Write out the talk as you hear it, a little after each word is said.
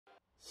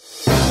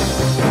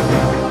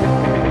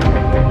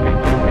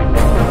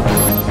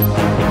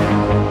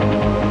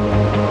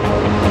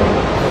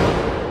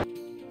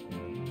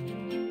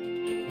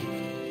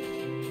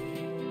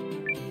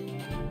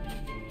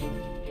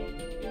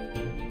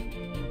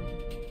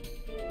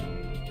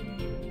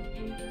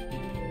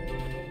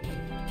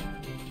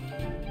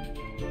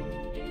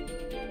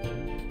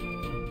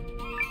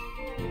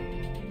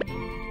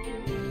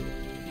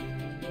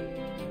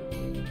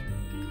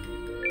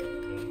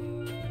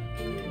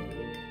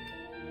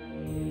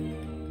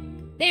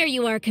There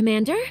you are,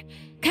 Commander.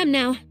 Come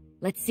now,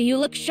 let's see you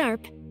look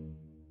sharp.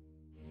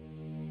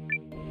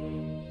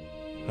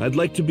 I'd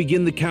like to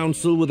begin the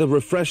council with a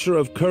refresher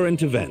of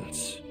current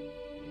events.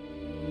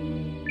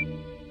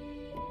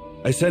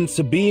 I sent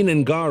Sabine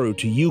and Garu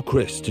to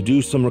Eucharist to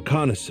do some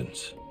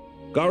reconnaissance.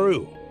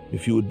 Garu,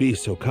 if you would be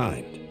so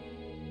kind.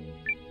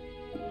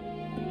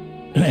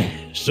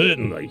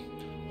 Certainly.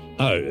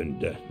 Oh,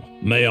 and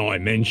may I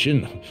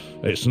mention,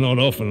 it's not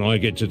often I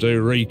get to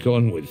do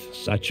recon with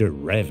such a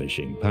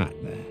ravishing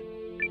partner.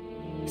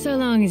 So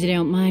long as you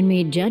don't mind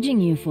me judging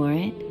you for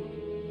it.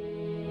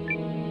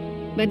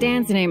 But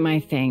dancing ain't my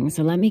thing,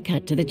 so let me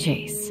cut to the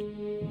chase.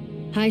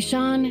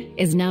 Haishan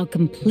is now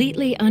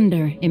completely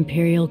under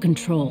Imperial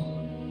control.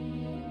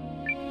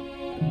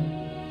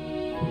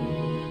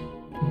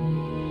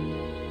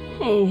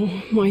 Oh,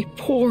 my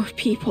poor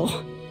people.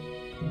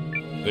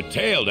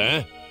 Curtailed,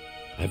 huh?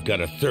 I've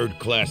got a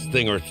third-class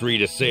thing or three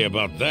to say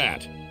about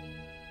that.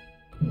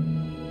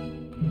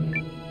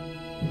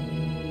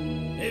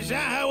 Is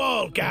that how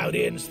all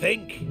Gaudians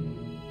think?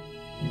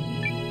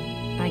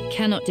 I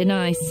cannot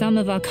deny some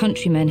of our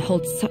countrymen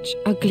hold such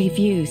ugly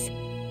views.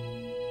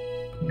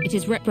 It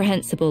is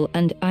reprehensible,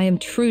 and I am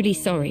truly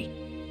sorry.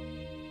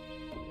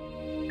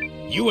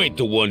 You ain't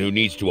the one who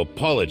needs to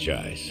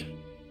apologize.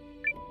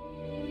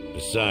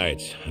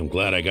 Besides, I'm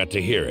glad I got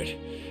to hear it.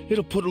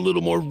 It'll put a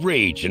little more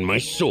rage in my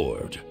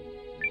sword.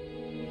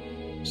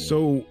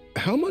 So,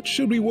 how much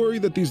should we worry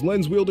that these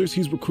lens wielders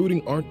he's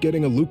recruiting aren't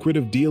getting a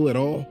lucrative deal at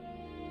all?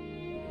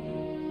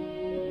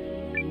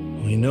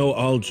 We know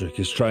Aldrich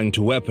is trying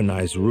to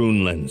weaponize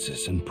rune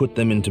lenses and put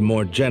them into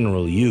more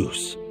general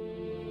use.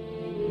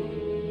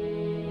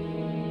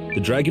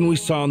 The dragon we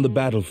saw on the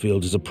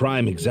battlefield is a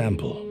prime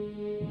example.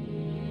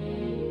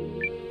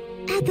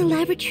 At the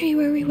laboratory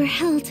where we were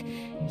held,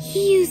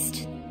 he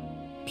used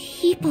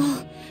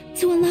people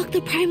to unlock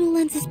the primal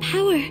lens's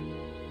power.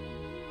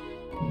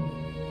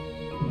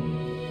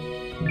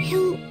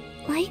 He'll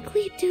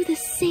likely do the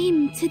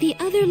same to the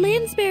other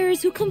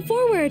lensbearers who come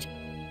forward.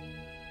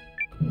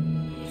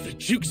 The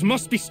Dukes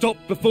must be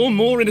stopped before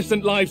more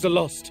innocent lives are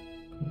lost.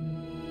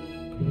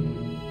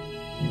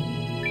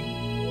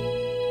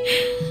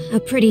 A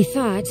pretty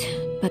thought,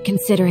 but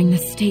considering the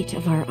state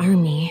of our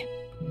army.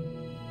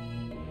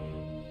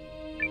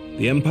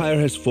 The Empire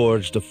has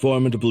forged a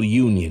formidable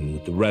union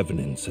with the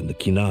Revenants and the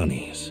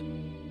Kinanis.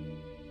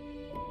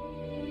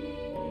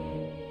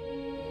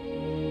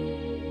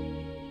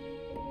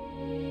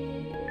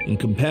 In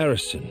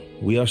comparison,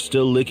 we are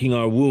still licking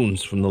our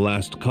wounds from the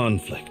last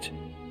conflict.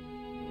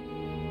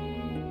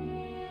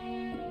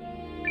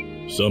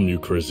 Some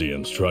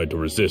Euchrisians tried to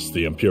resist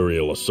the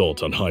Imperial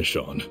assault on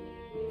Haishan,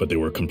 but they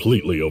were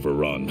completely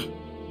overrun.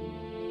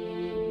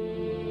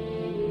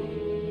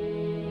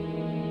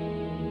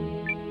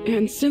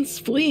 And since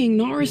fleeing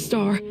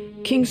Naristar,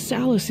 King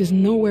Salus is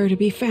nowhere to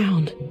be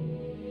found.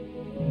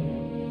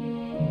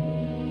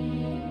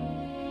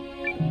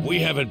 We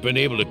haven't been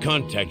able to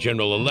contact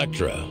General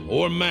Electra,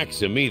 or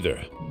Maxim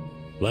either.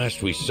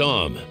 Last we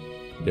saw them,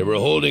 they were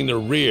holding the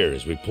rear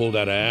as we pulled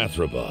out of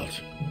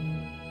Athrobot.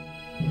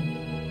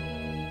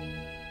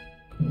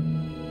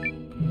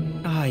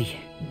 Aye.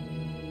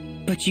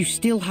 But you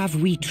still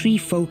have we tree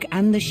folk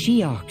and the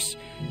Sheox,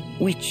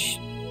 which,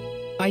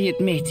 I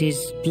admit,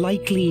 is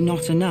likely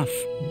not enough.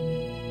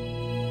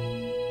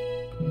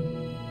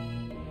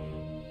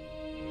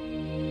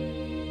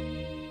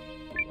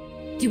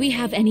 Do we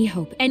have any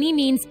hope, any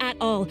means at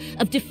all,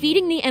 of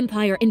defeating the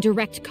Empire in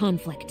direct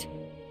conflict?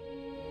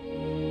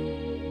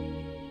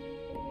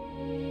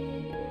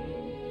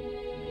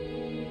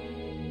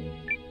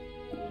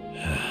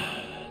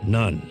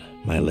 None,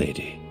 my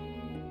lady.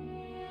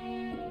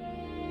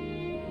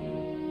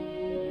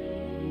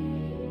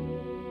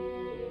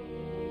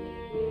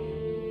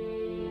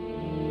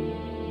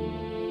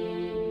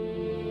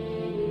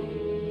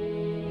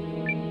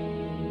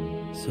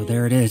 So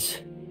there it is.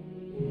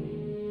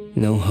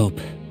 No hope.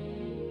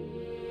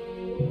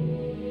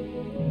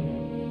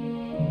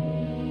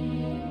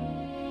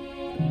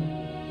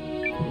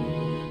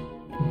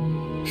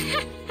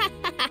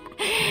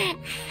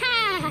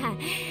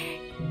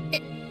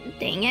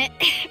 Dang it.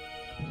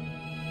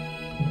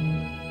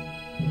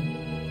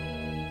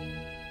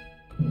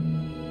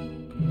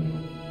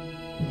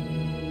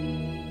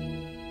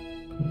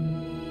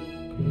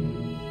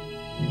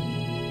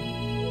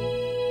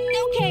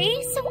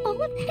 Okay, so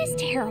all of that is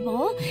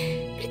terrible,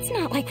 but it's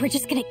not like we're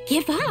just gonna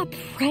give up,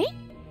 right?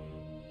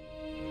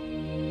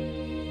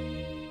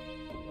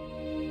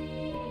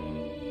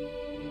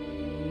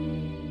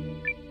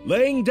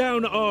 Laying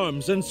down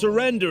arms and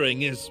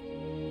surrendering is...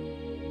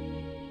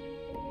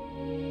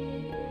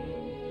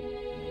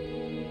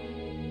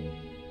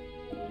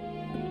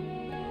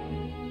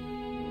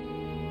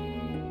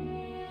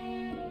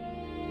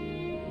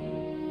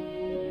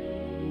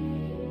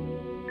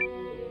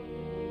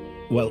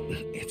 well,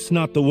 it's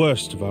not the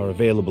worst of our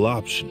available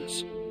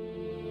options.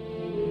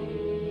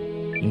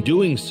 In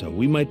doing so,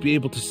 we might be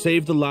able to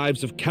save the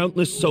lives of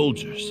countless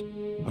soldiers,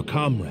 our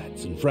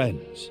comrades and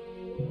friends.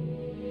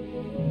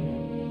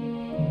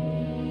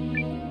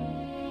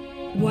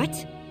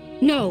 What?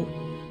 No.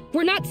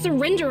 We're not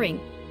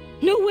surrendering.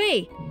 No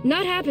way.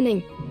 Not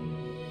happening.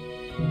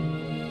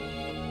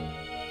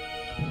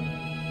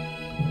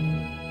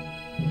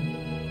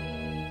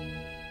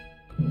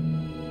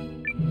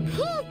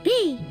 Who'll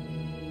be?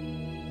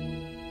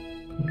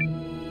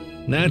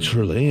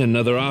 Naturally,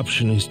 another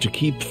option is to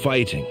keep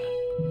fighting.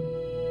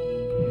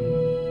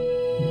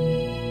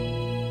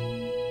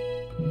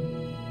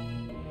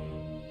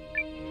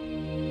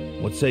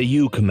 What say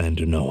you,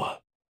 Commander Noah?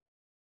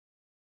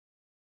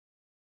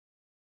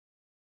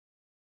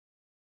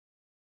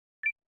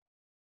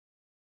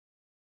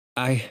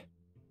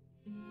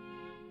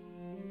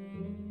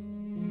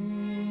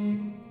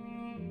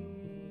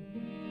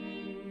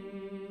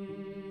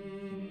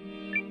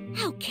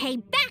 Okay,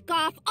 back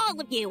off,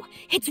 all of you!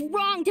 It's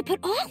wrong to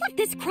put all of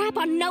this crap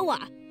on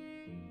Noah!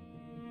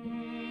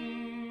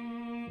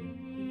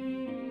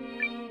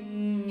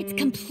 It's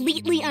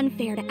completely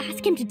unfair to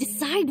ask him to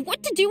decide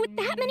what to do with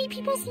that many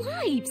people's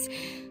lives.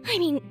 I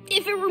mean,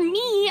 if it were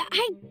me,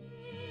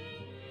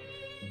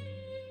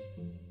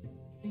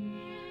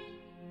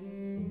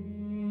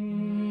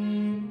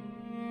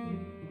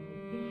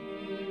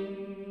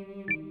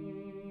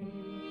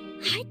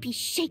 I'd be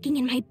shaking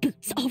in my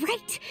boots, all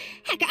right?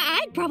 Heck,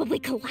 I'd probably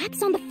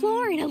collapse on the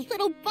floor in a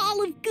little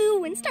ball of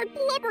goo and start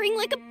blubbering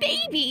like a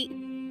baby.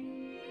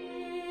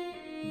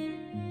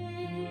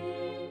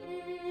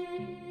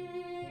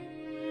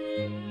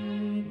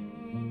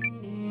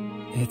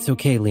 It's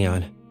okay,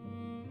 Leon.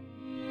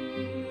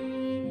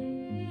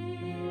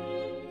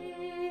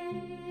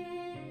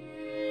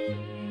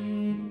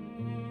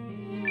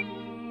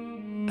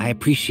 I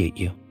appreciate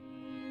you.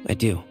 I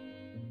do.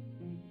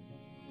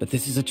 But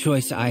this is a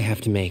choice I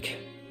have to make.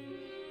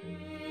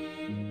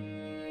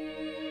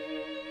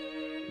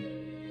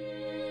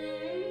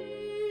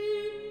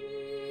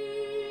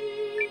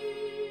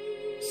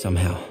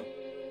 Somehow.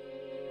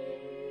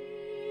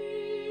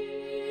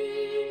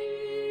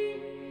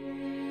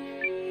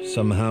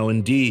 Somehow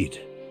indeed.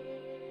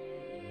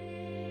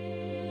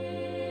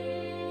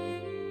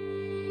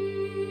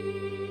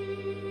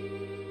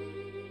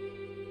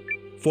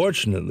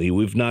 Fortunately,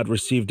 we've not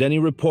received any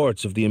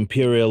reports of the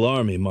Imperial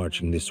Army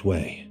marching this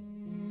way.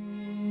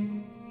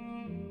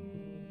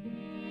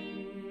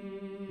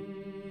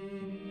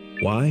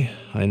 Why?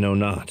 I know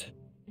not.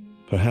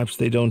 Perhaps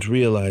they don't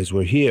realize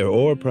we're here,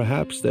 or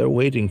perhaps they're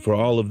waiting for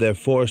all of their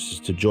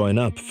forces to join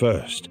up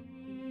first.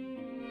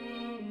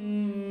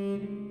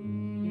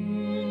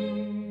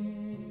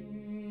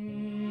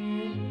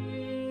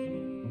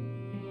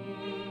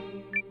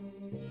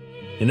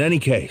 In any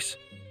case,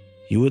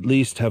 you at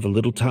least have a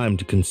little time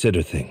to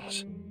consider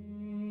things.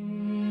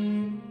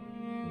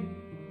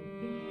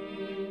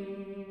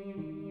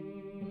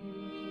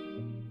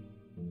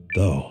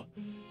 Though,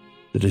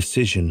 the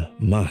decision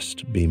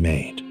must be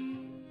made.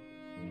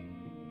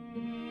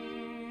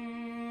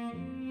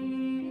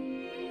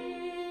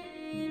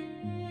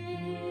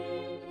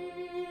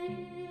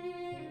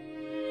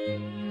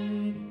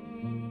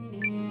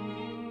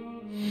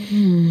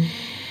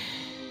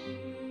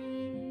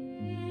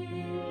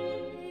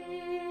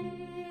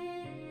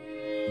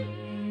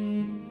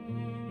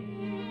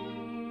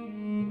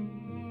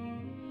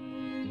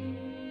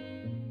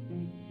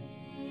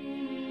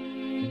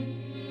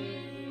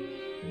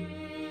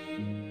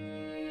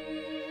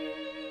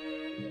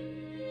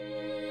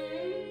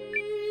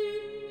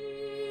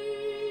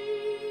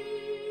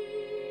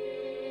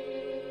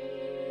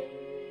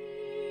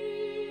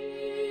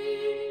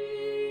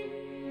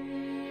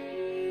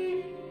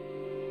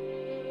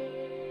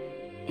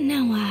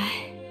 Noah.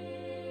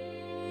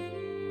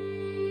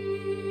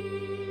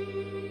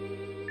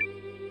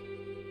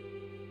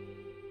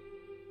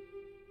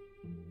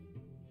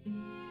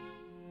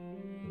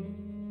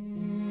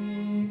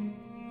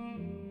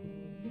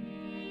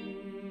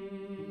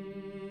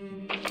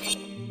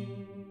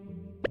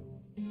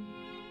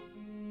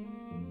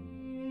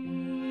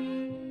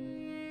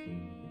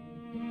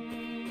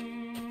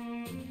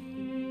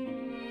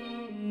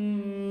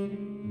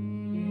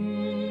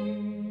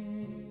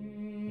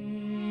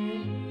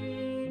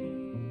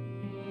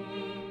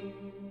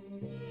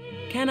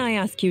 Can I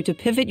ask you to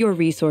pivot your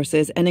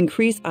resources and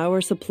increase our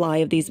supply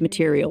of these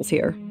materials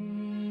here?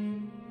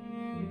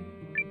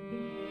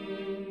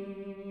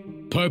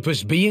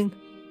 Purpose being?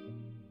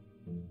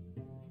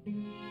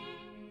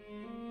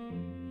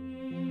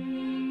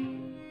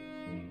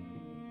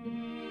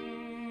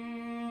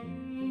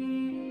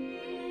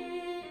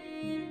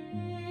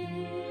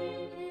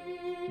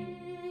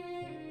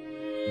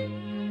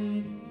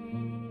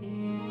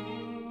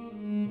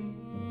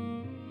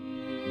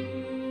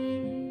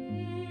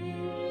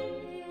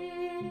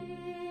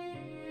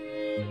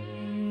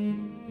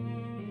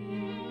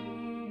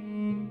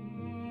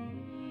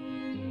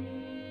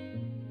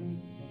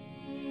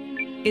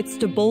 It's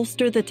to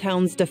bolster the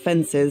town's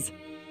defenses.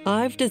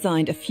 I've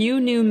designed a few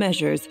new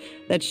measures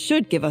that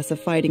should give us a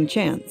fighting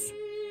chance.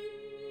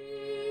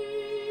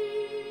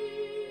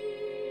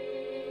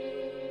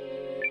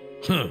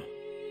 Huh.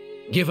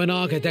 Give an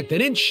architect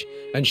an inch,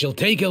 and she'll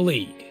take a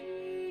lead.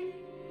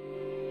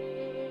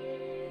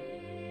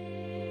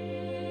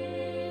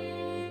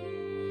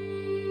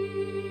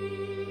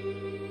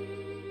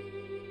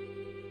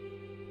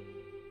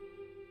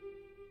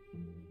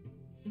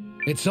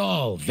 It's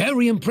all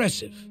very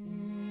impressive.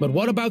 But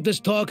what about this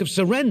talk of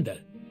surrender?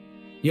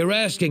 You're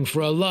asking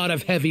for a lot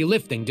of heavy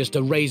lifting just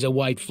to raise a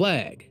white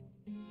flag.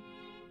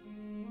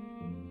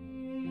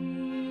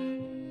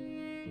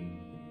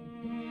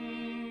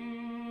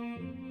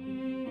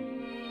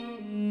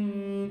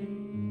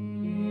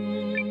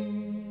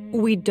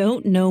 We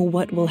don't know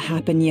what will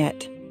happen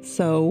yet,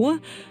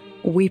 so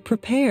we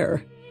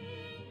prepare.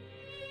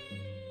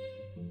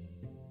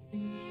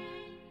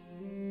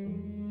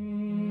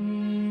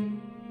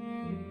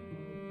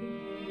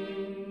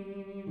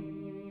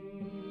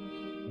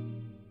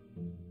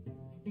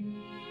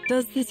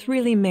 Does this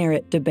really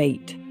merit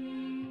debate?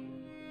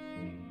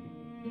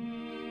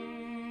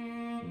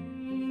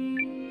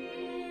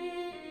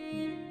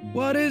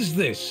 What is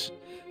this?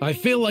 I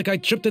feel like I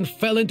tripped and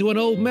fell into an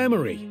old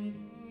memory.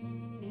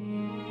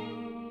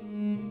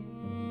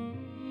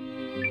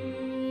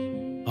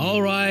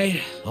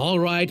 All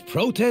right,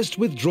 protest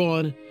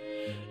withdrawn.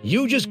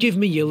 You just give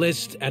me your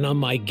list, and on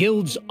my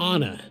guild's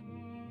honor,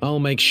 I'll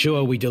make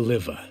sure we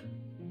deliver.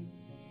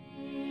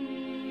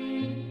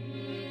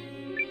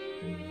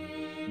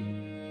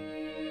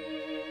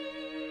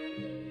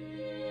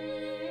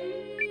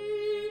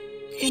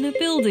 In a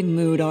building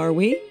mood, are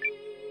we?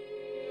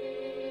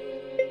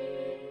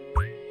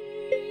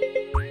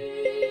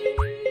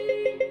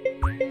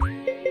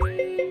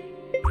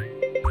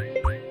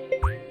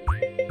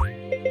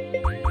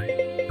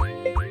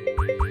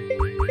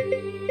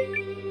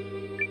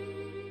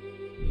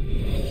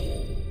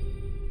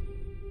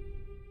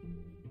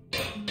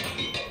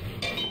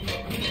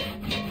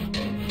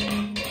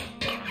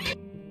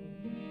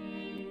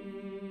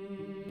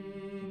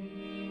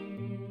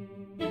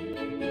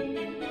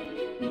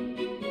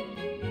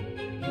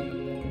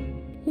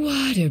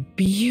 What a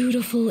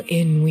beautiful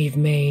inn we've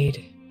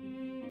made.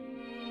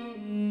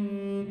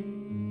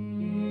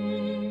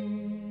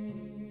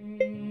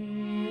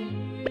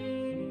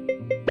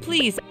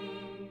 Please.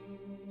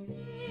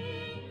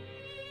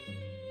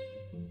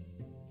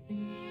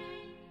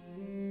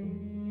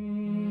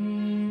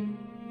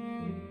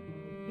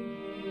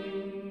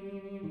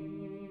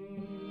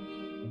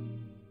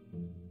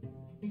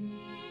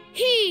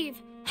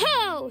 Heave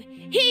ho!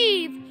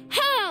 Heave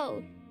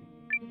ho!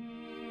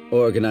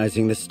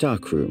 Organizing the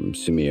stockroom,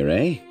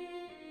 Sumire.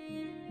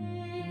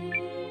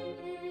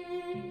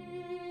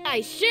 I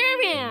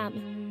sure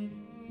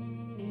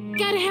am!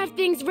 Gotta have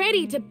things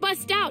ready to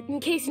bust out in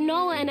case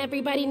Nola and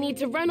everybody need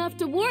to run off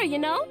to war, you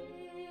know?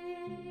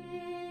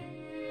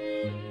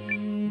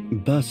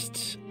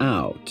 Busts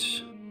out.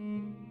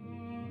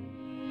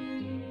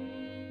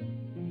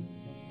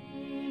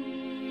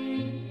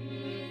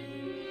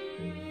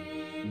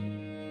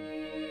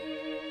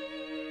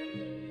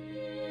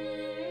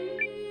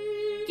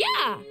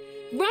 Yeah!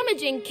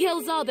 Rummaging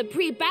kills all the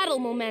pre-battle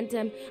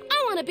momentum.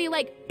 I want to be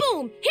like,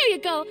 boom, here you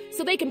go,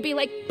 so they can be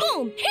like,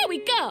 boom, here we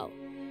go!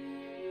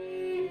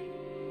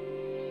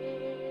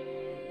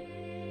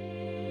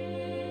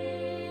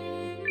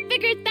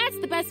 Figured that's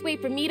the best way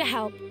for me to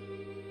help.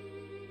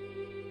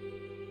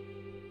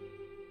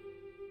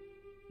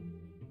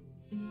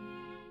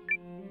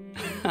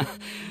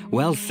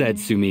 Well said,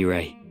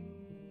 Sumire.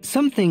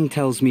 Something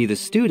tells me the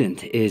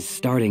student is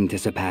starting to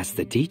surpass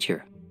the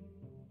teacher.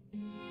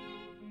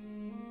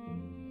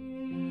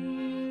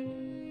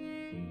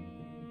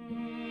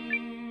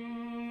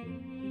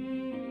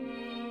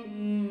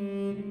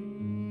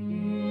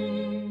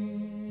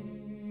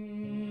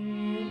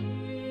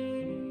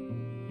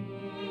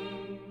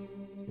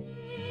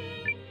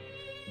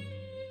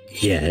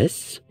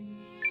 Yes?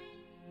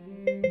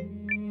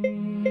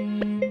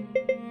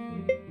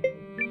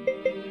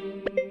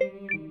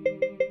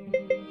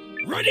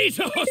 Ready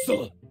to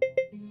hustle!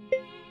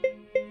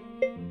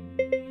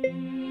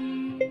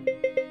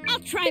 I'll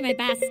try my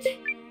best.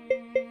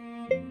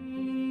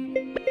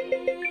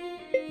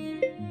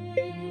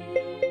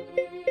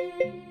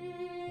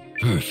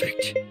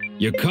 Perfect.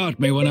 You caught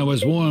me when I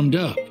was warmed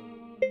up.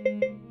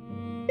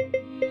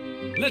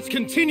 Let's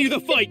continue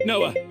the fight,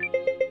 Noah!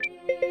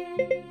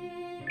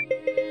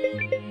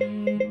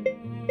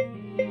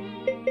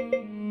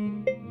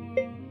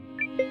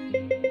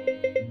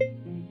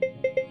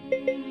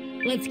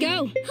 Let's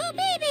go. Oh,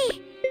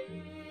 baby!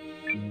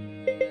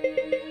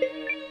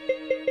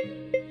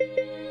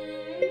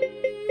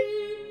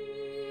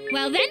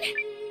 Well then,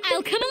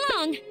 I'll come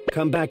along.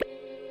 Come back.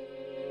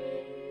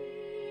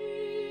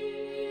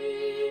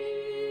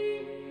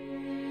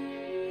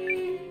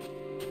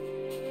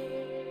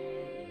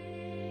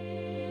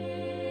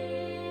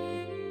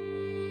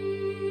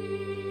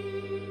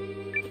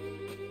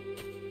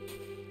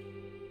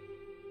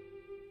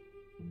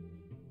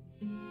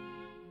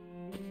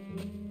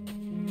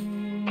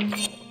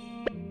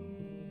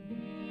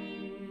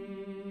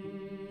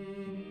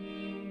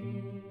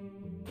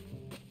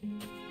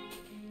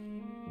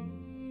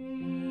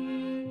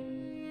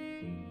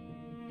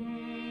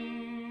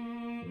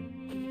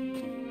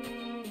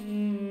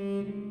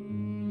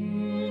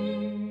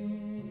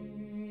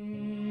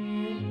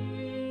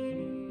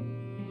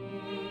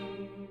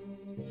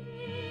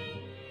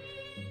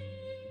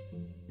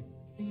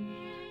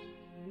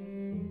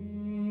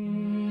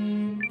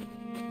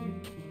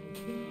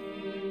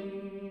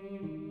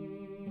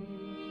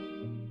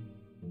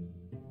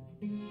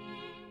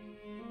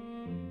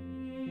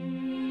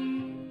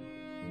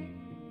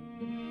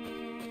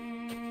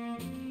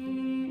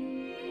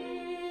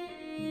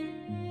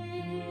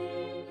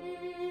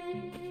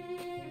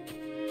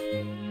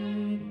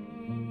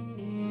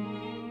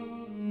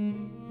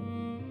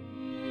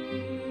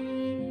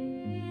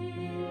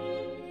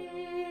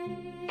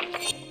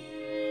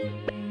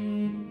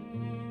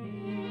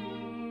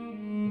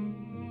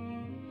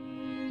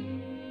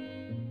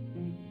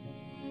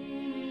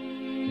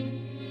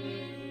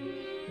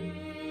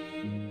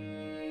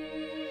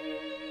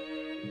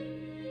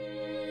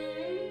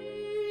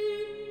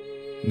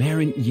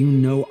 parent, you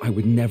know I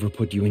would never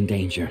put you in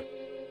danger.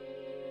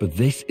 But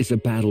this is a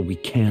battle we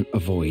can't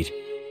avoid.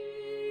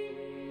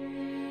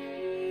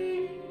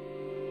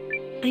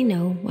 I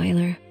know,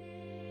 Wyler.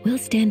 We'll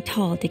stand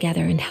tall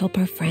together and help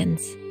our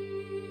friends.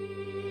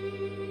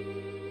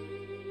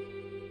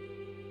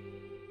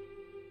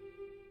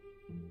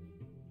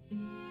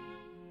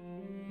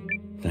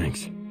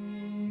 Thanks.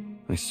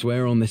 I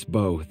swear on this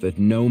bow that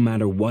no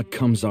matter what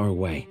comes our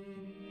way,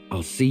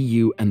 I'll see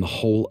you and the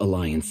whole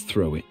Alliance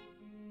through it.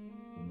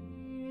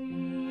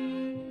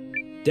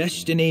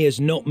 Destiny has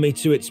knocked me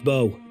to its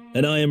bow,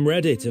 and I am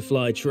ready to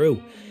fly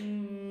true.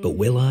 But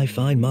will I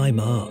find my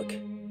mark?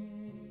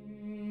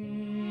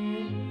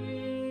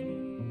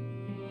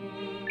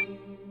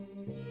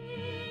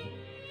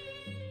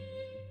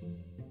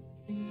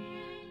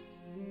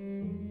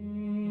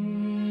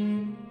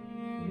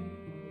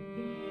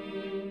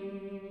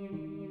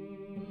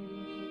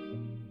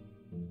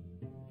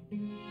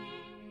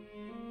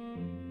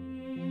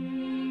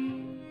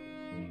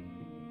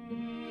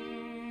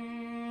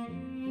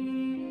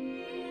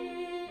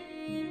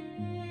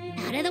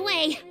 Out of the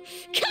way!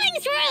 Coming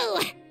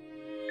through!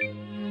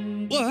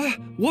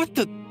 What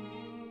the?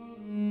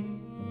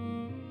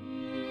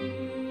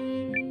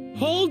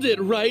 Hold it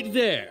right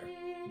there!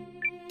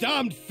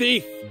 Damned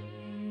thief!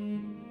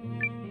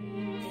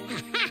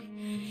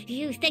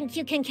 You think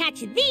you can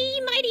catch the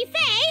mighty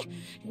Fae?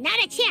 Not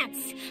a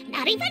chance!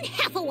 Not even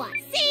half a one!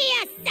 See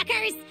ya,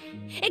 suckers!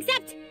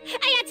 Except,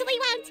 I actually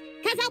won't,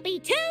 cause I'll be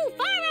too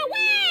far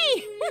away!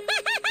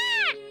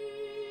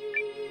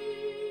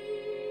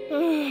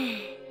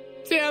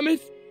 Damn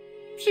it!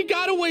 She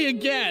got away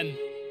again!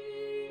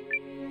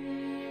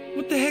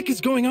 What the heck is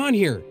going on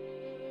here?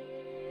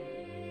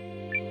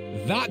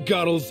 That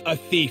girl's a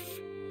thief.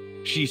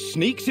 She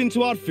sneaks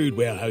into our food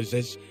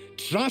warehouses,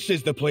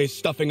 trashes the place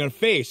stuffing her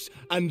face,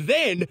 and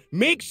then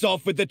makes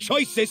off with the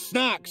choicest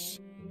snacks.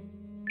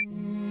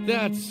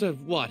 That's,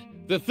 what?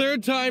 The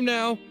third time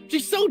now?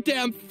 She's so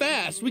damn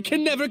fast, we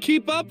can never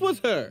keep up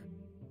with her!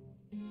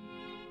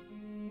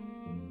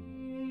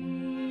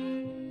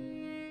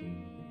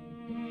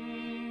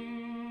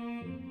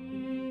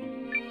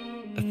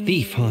 A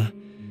thief, huh?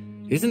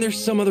 Isn't there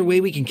some other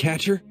way we can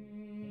catch her?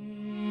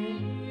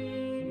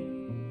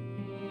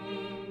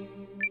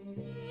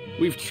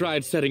 We've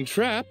tried setting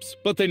traps,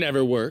 but they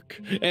never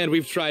work. And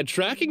we've tried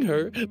tracking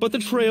her, but the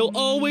trail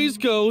always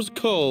goes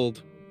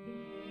cold.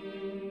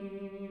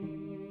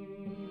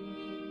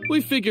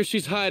 We figure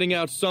she's hiding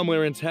out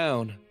somewhere in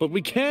town, but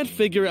we can't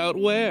figure out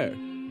where.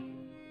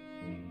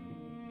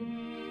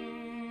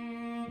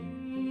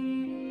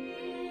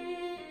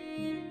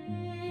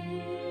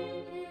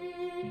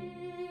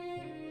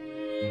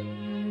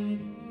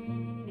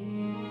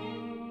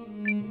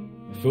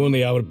 If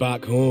only I were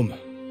back home,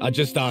 I'd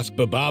just ask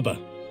Bababa.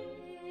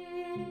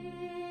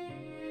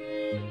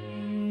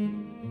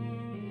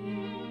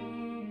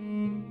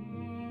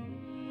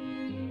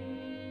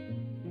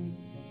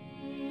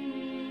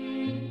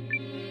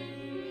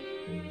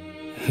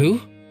 Who?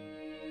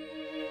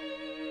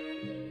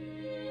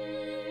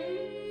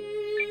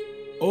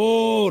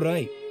 Oh,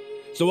 right.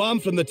 So I'm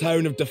from the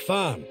town of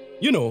Dafan.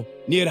 You know,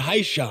 near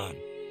Haishan.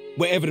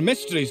 Wherever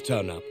mysteries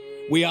turn up,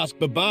 we ask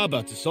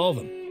Bababa to solve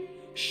them.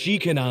 She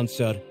can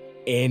answer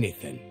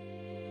anything.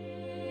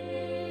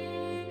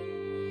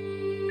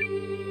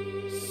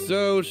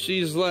 So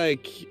she's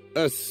like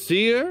a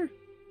seer?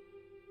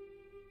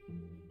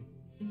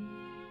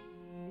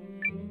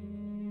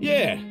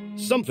 Yeah,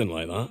 something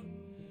like that.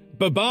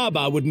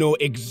 Bababa would know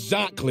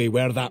exactly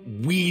where that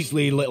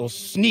Weasley little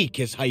sneak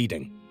is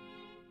hiding.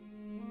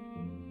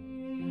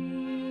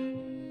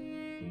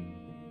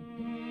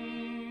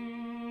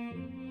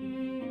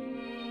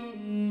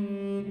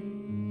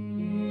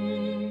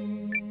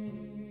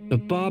 The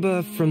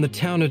Baba from the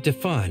town of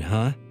Define,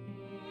 huh?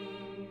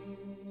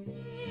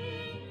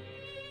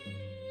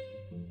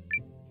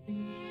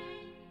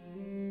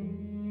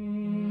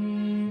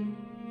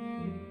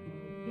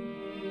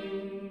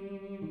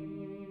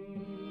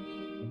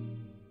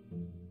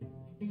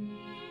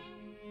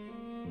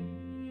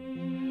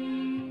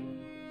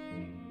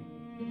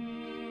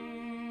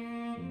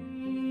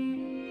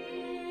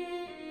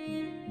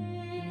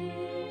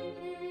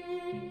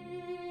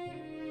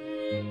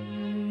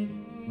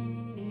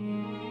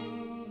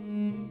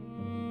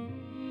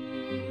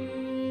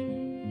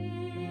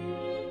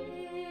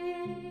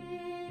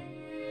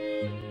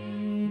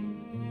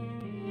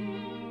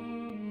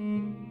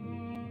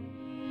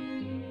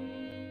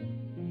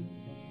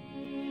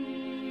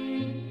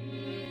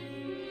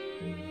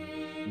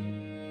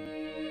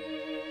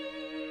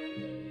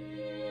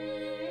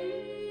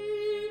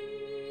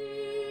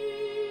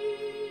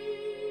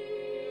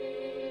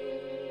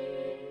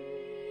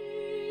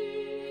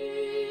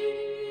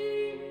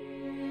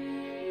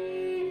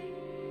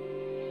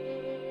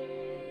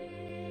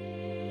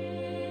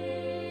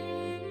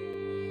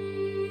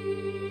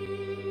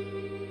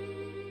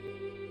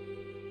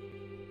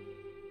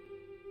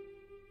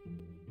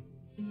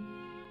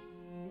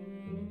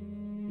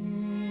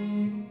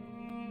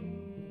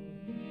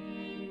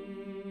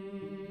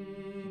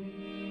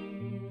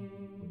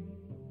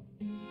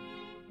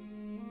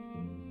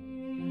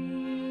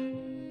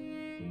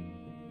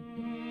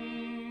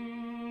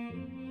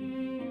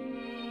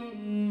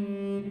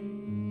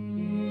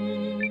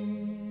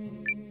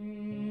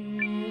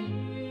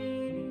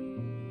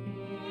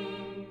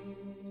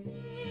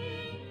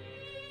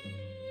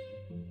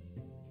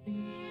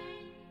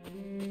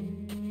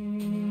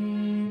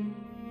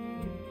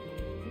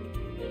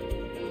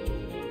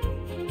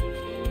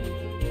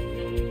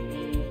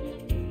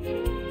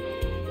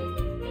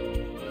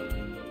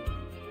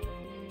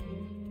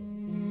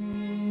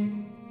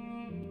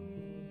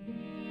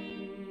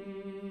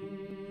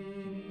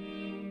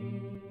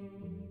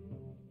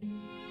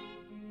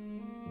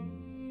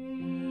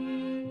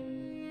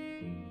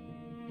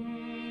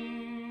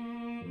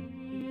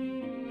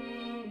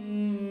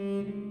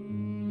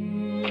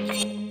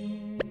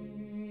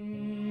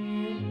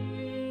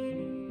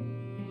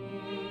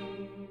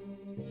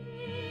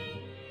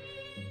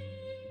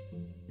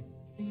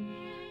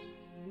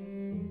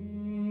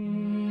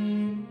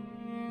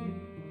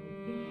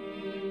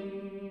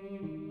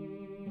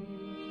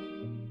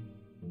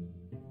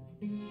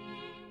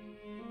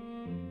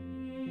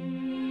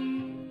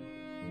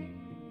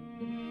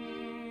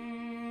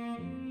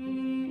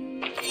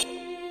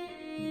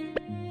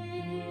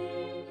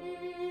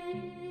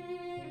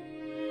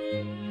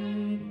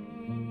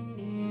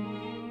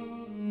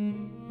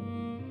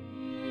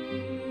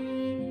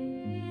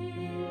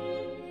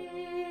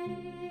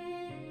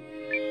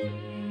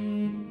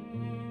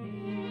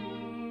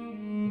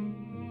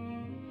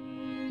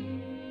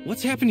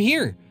 What's happened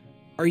here?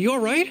 Are you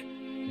alright?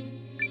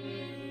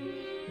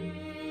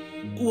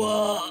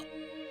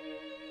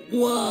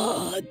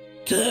 Water.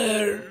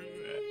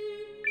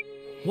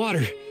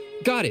 Water.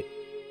 Got it.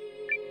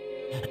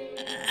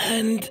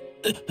 And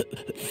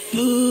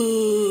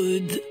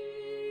food.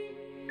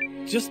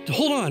 Just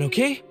hold on,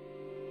 okay?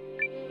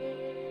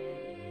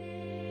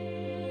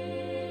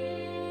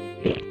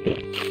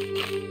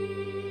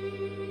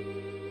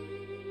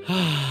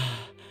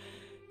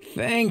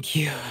 Thank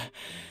you.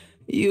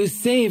 You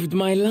saved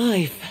my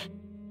life.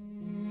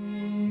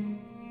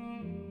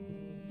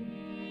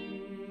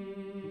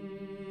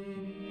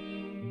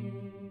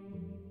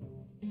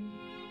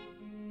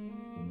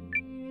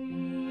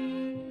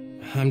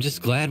 I'm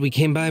just glad we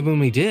came by when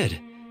we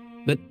did.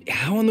 But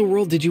how in the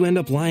world did you end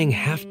up lying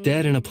half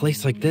dead in a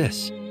place like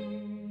this?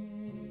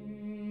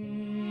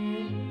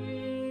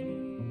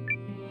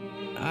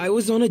 I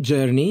was on a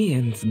journey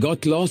and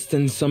got lost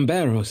in some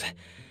barrows.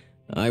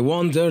 I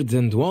wandered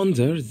and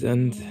wandered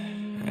and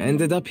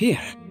ended up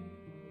here.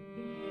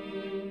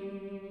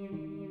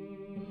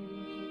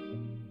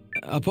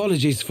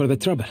 Apologies for the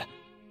trouble.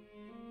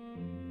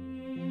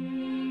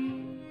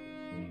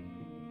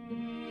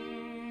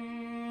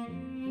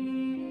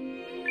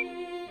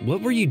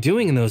 What were you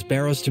doing in those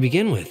barrows to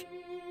begin with?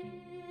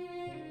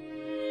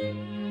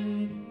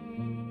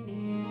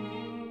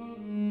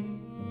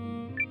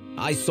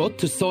 I sought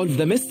to solve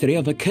the mystery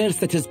of a curse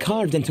that is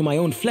carved into my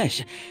own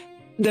flesh,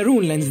 the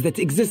rune lens that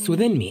exists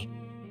within me.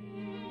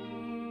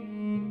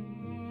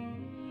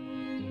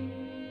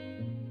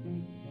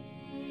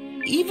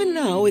 Even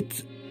now,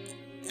 it...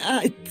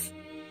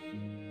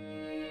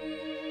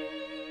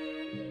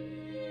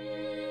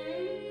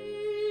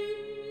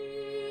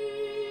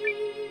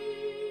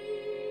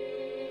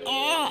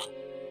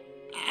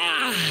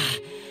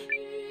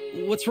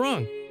 What's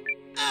wrong?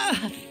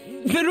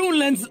 The rune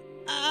lens...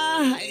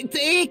 it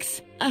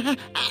aches.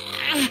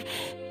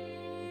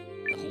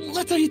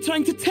 What are you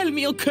trying to tell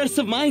me, O curse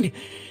of mine?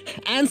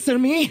 Answer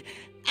me.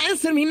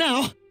 Answer me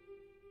now.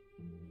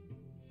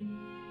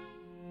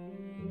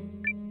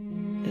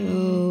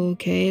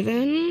 Okay,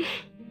 then.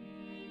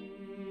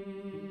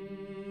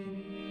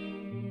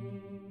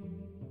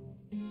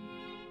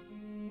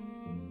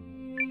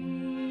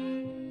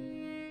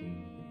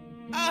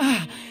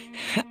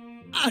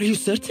 Are you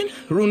certain,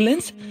 Rune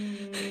Lens?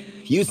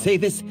 You say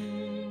this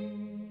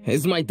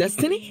is my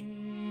destiny?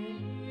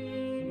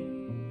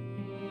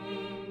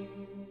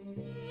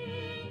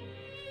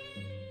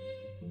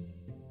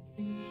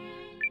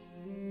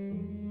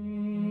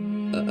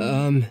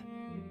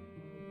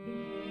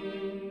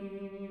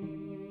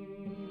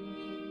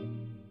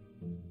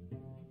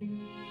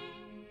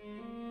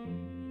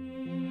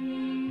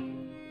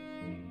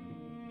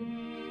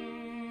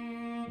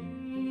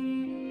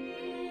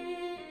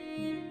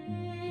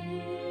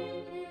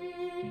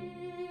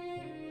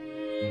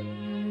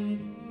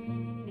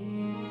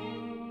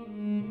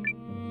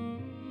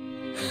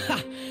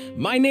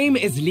 My name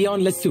is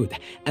Leon Lesud,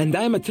 and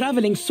I am a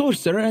traveling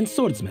sorcerer and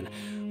swordsman,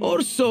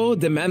 or so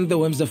demand the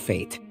whims of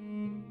fate.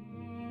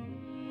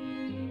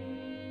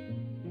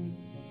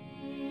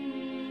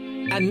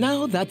 And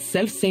now that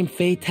self-same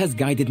fate has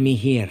guided me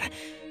here.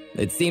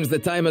 It seems the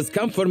time has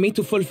come for me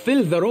to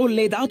fulfill the role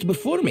laid out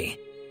before me.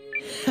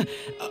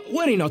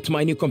 Worry not,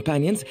 my new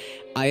companions.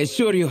 I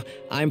assure you,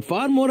 I'm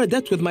far more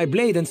adept with my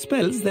blade and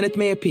spells than it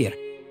may appear.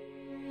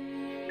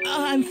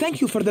 And thank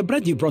you for the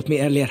bread you brought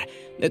me earlier.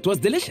 It was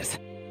delicious.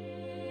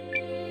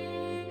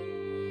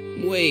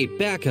 Wait,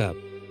 back up.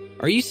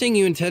 Are you saying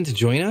you intend to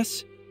join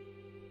us?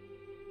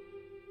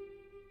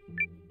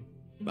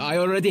 I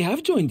already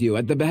have joined you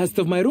at the behest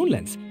of my rune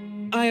lens.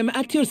 I am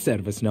at your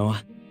service,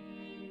 Noah.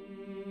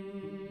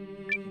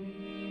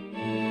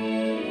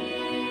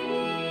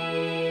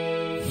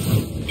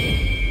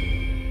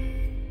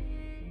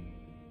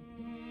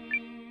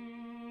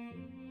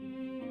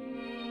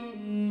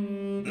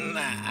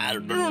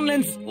 Rune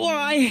lens,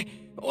 why?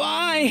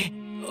 Why?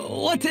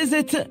 What is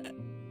it?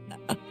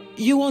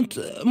 You want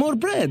more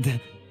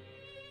bread?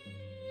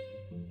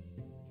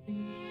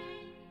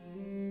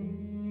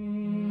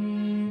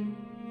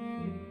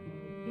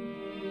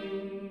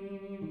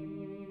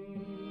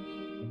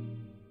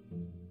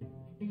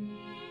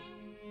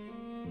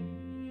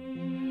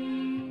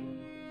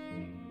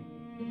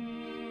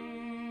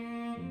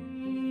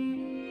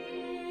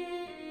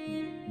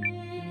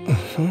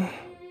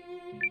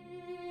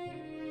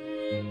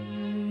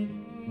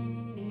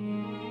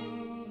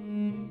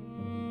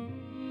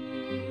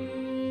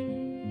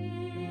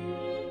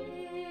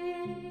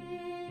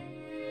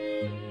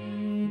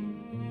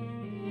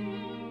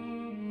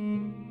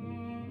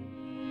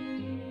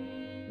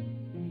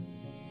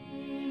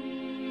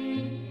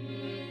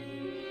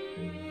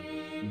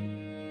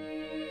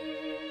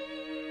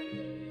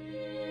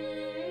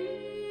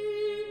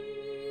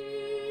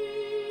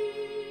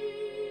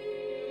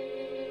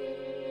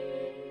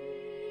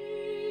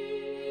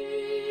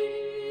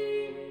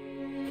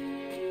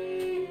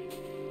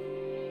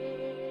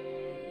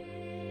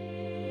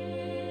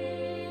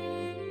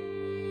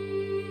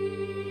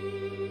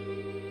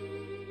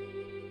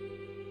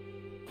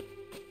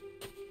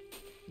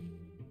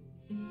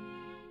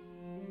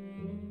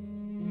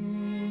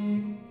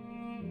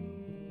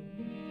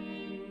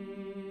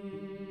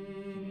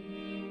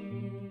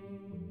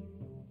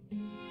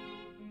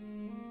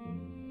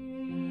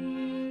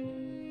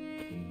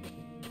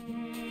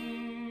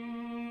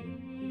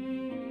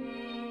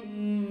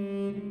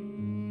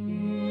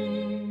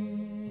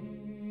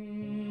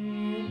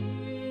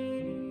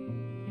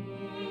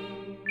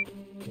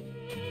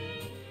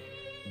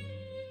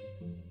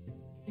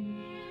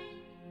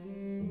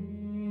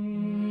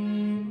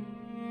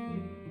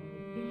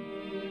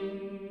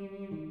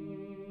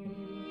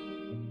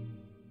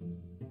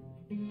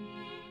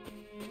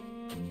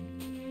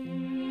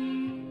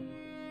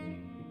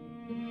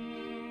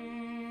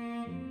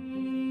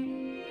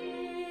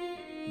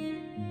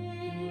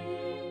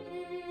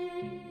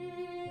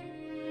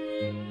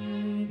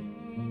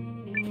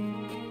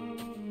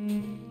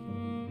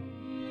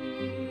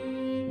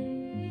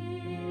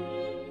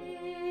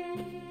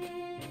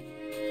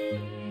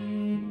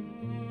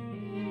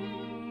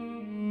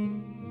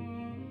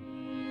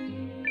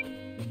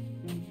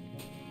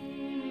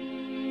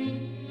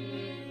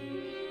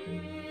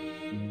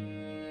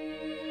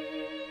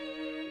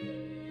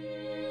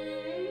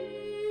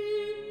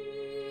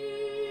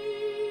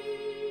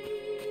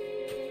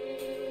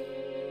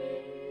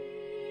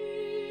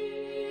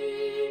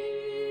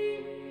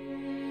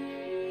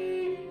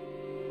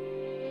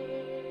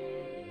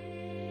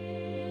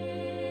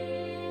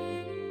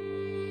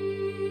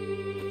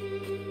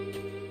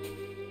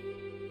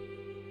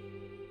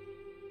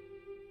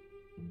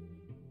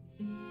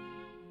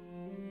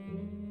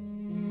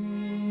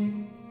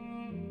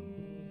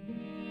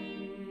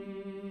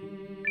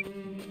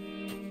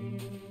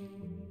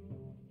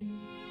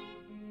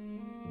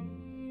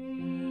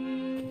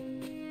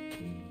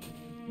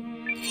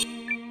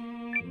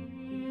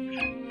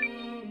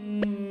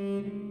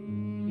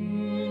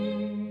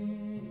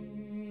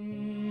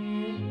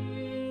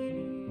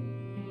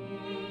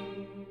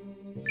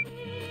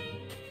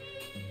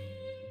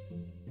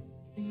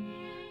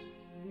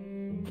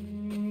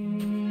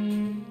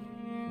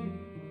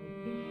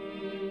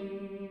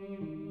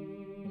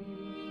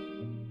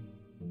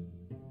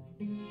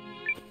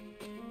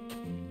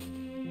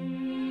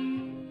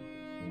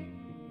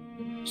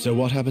 So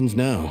what happens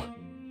now?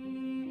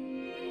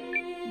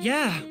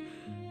 Yeah.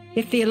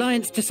 If the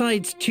Alliance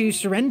decides to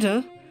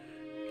surrender,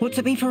 what's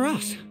it mean for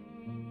us?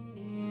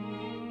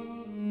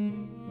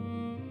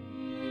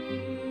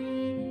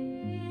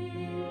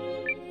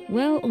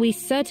 Well, we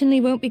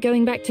certainly won't be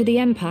going back to the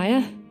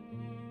Empire.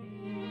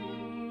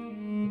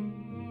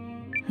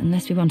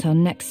 Unless we want our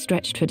necks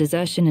stretched for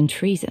desertion and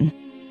treason.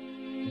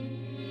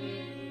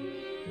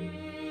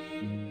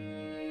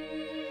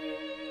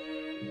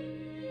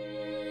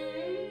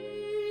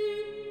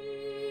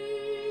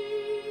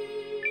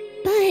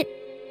 But...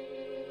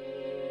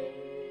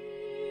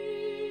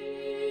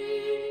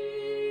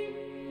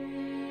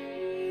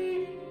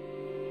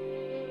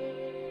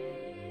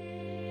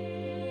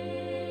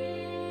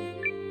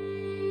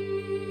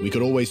 We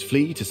could always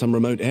flee to some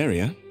remote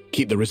area,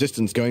 keep the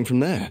resistance going from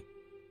there.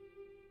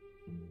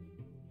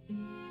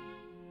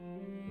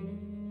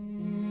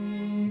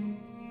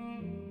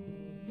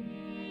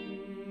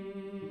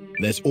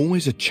 There's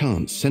always a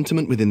chance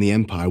sentiment within the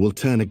Empire will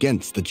turn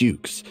against the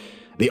Dukes.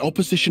 The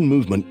opposition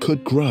movement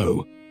could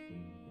grow.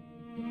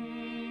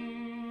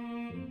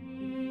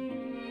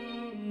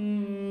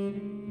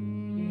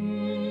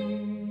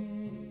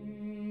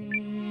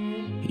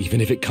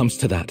 Even if it comes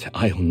to that,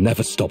 I'll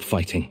never stop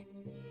fighting.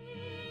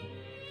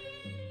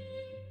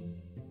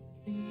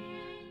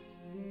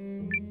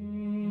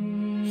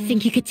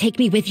 Think you could take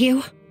me with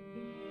you?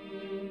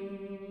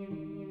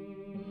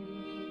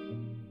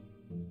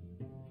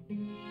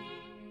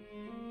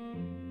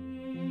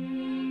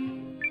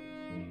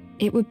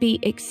 It would be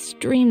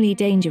extremely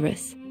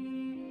dangerous.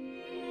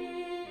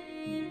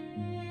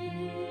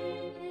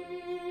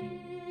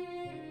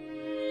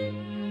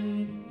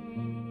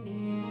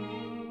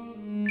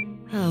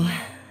 Oh,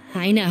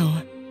 I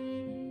know.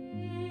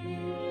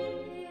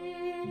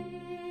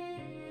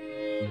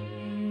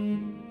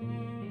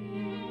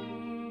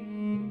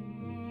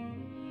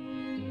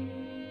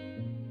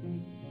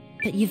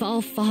 But you've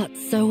all fought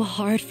so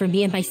hard for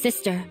me and my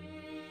sister,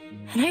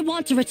 and I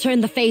want to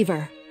return the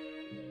favor.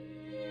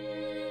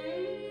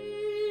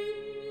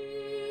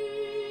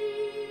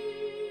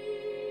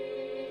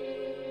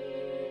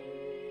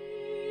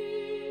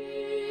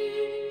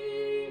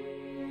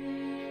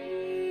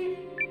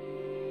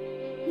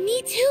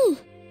 Me too.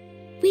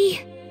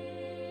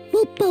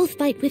 We'll both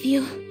fight with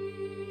you.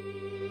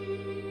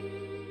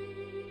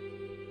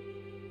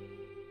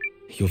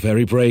 You're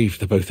very brave,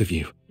 the both of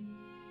you.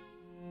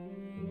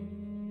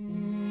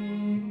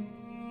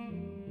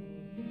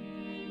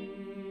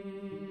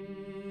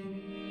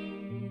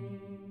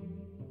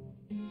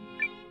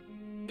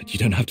 But you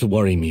don't have to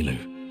worry, Milu.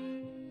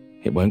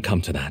 It won't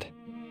come to that.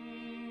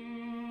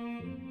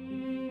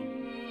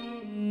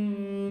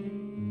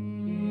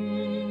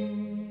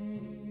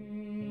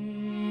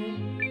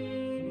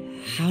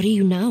 How do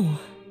you know?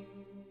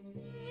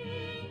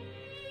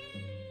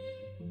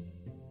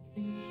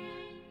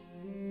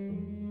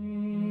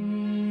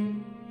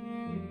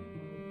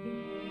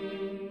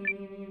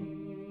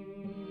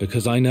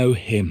 Because I know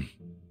him.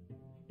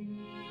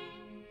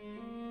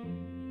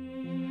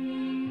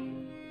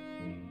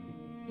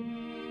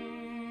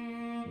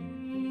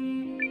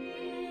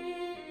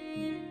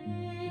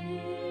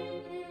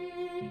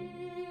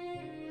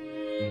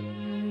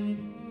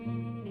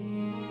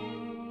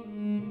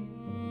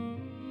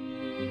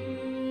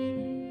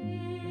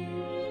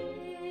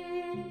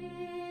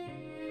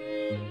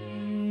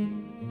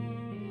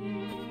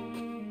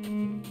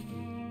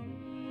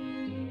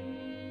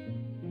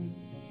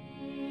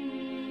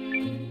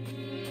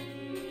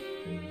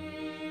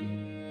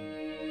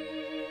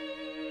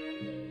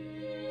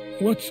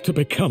 What's to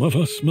become of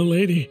us,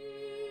 milady?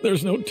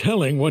 There's no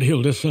telling what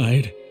he'll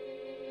decide.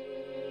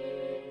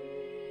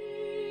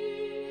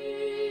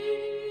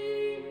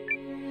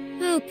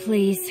 Oh,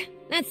 please.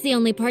 That's the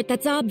only part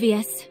that's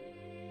obvious.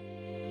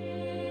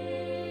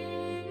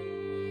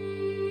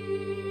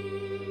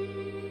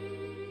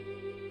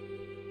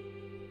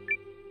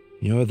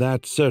 You're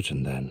that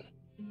certain, then?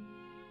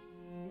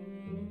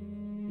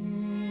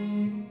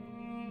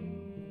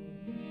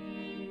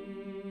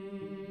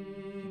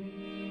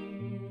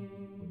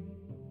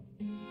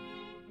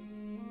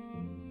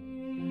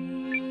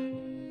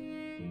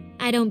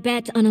 I don't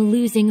bet on a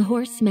losing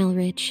horse,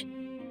 Melridge.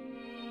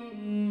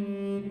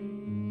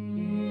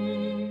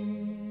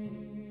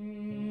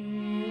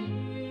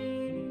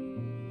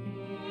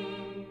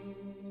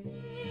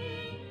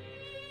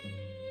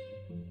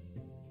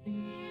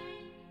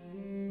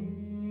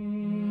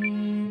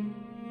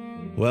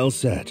 Well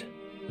said.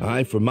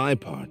 I, for my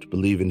part,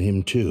 believe in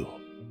him too.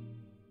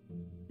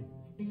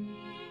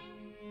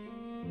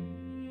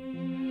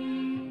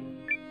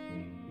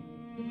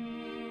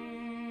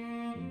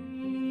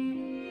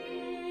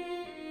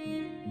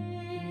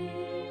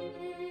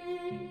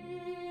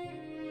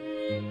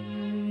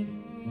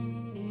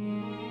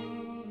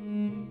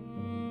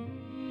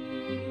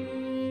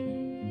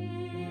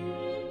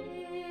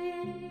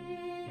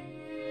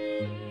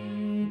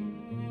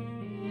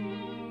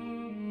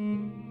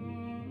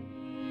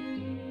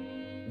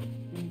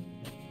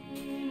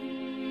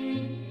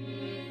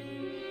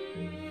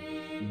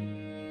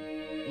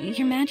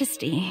 Your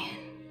Majesty,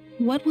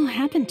 what will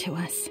happen to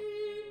us?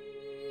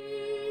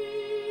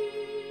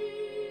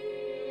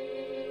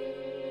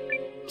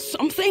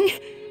 Something?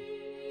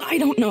 I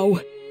don't know.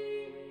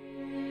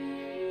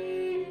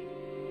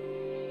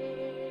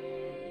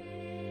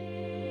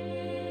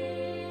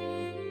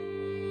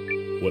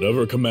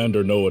 Whatever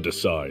Commander Noah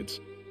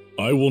decides,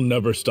 I will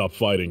never stop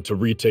fighting to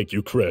retake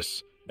you,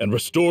 Chris, and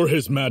restore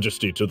His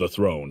Majesty to the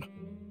throne.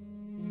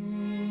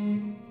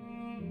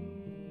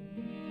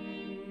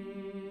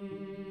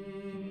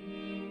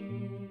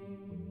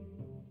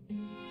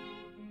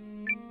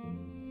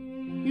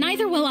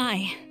 Neither will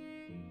I.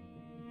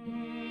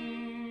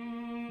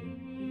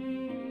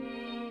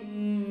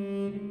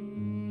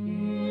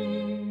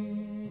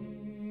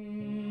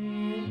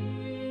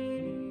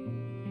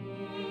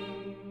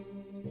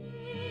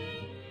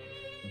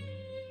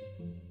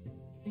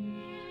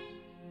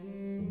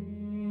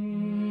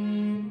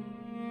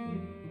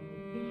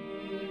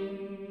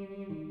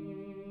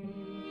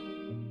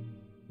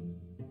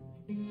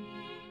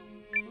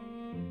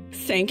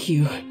 Thank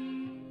you.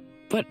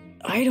 But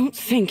I don't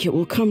think it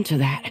will come to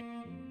that.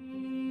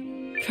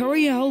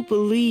 Curiel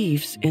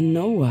believes in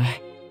Noah.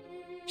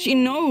 She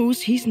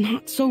knows he's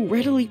not so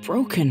readily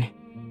broken.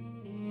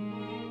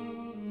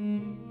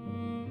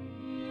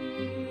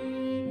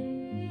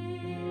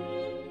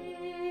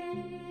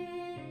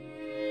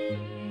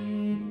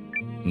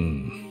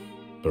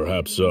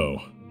 Perhaps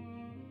so.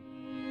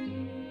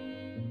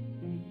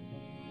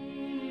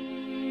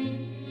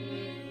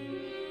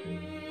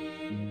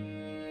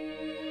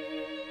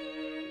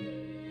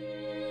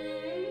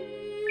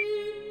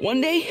 One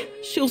day,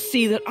 she'll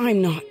see that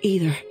I'm not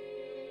either.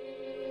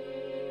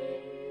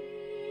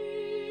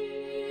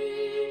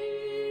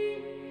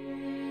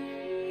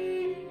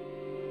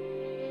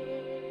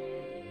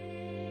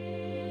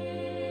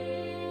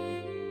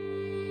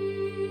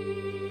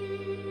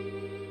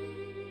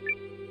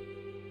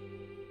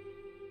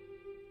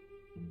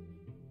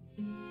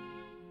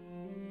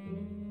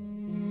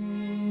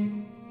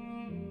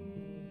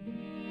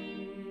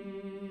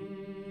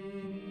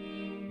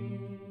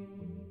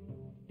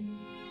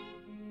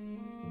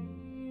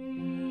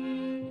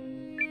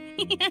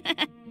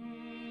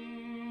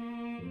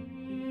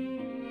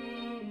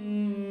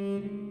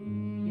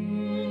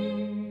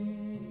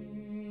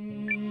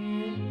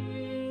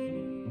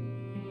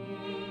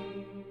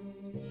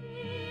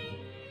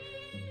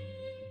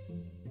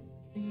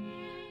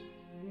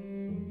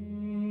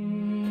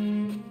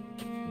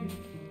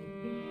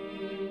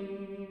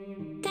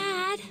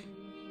 Dad,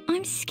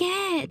 I'm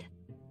scared.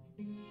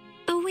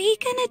 Are we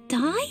gonna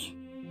die?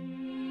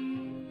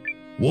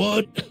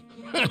 What?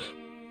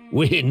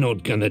 We're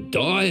not gonna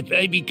die,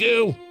 baby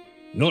girl.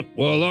 Not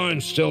while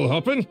I'm still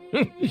hopping.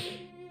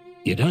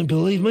 You don't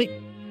believe me?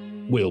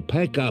 We'll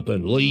pack up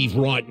and leave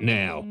right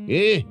now,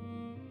 yeah?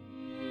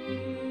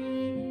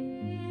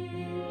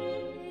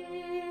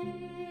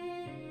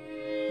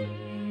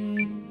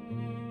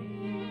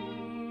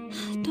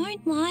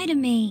 Don't lie to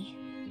me.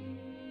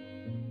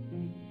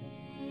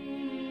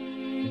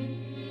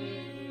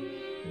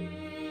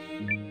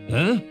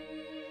 Huh?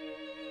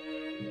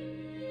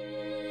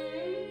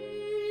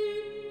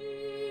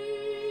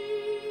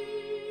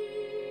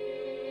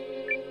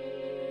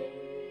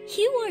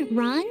 You won't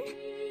run.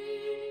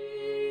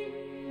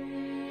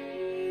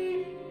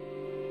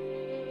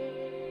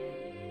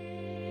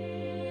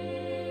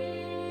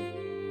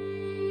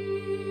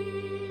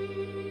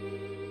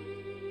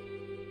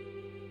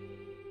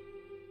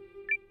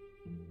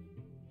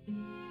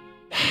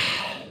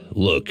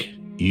 Look,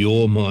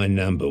 you're my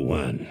number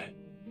one.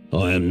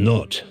 I am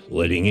not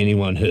letting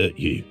anyone hurt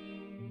you.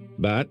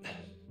 But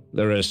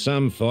there are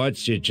some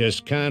fights you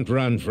just can't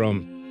run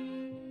from.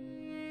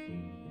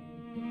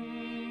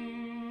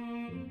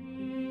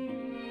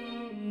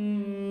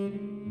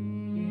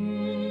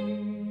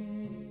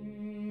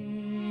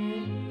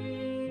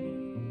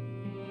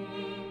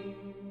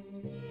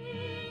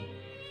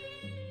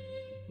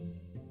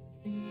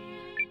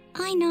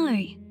 I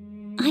know.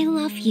 I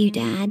love you,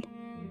 Dad.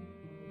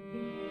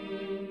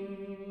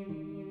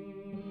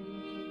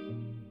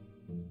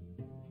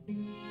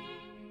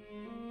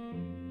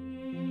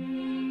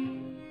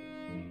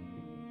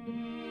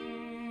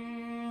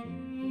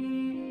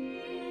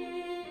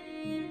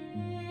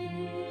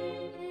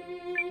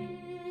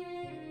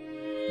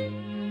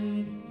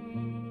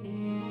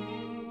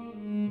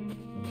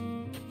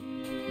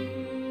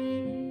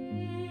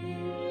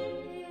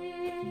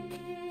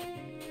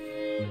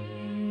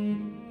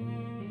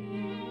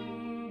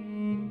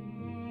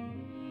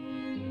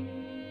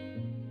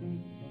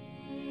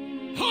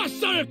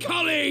 Hostile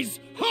collies!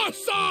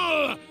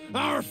 Hostile!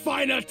 Our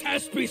final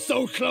test be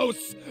so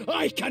close,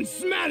 I can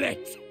smell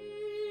it!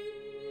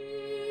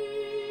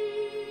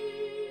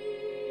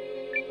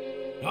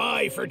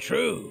 Aye, for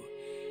true.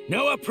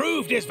 Noah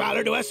proved his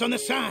valor to us on the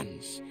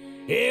sands.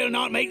 He'll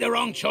not make the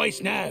wrong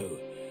choice now.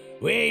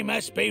 We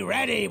must be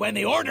ready when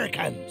the order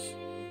comes.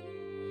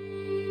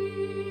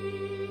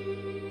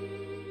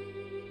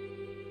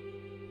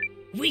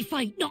 We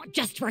fight not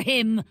just for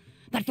him,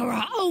 but for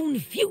our own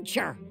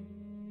future.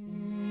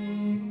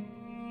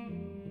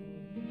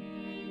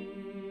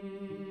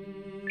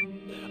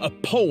 A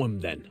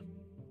poem, then.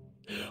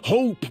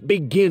 Hope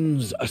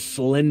begins a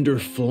slender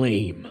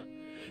flame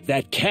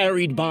that,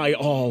 carried by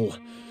all,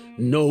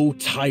 no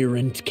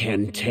tyrant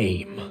can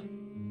tame.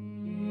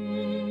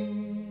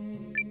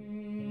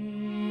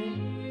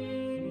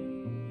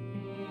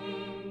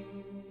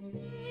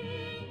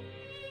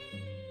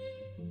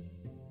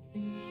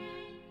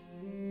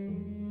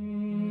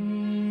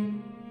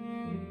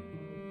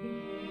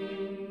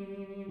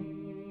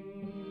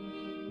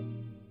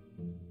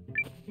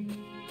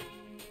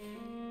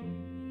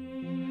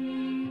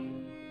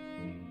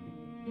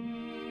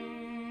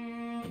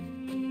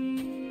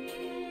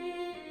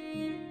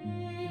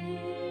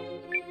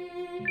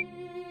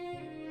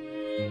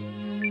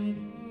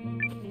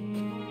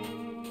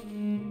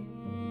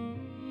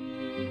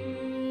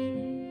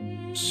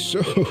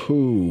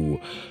 So,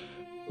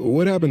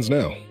 what happens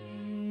now?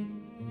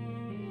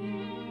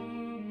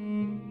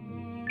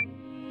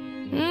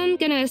 I'm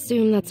gonna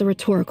assume that's a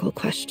rhetorical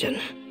question.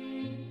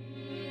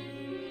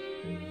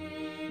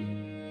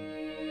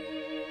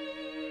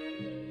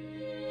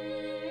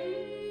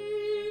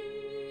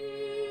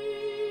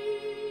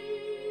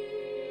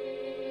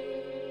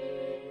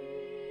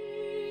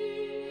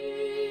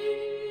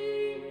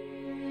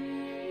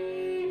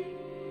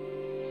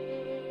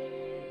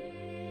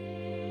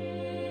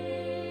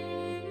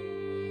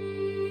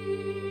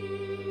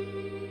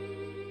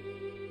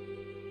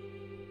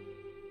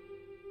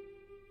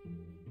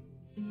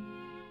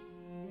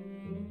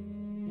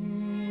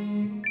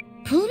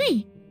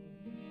 Hurry!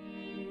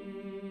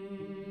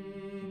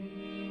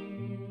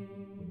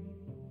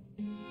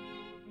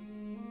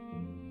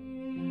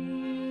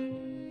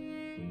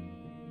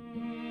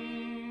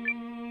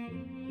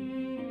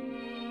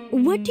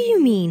 What do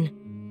you mean?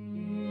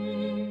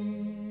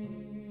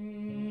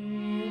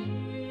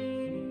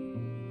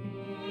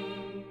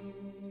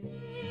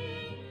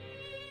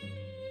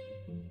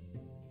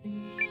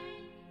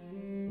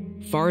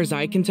 Far as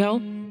I can tell,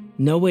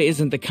 Noah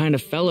isn't the kind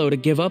of fellow to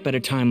give up at a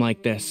time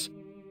like this.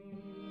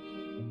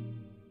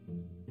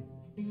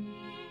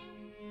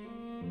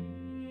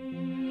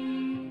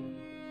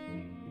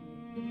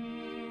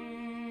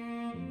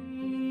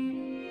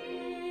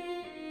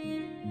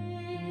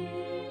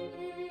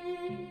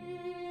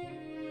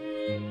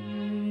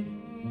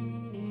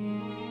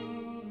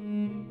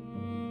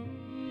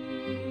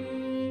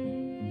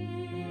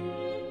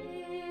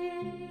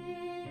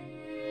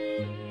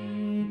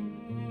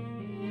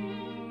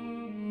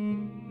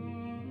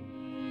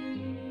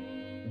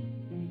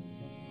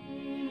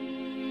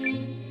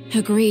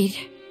 Agreed.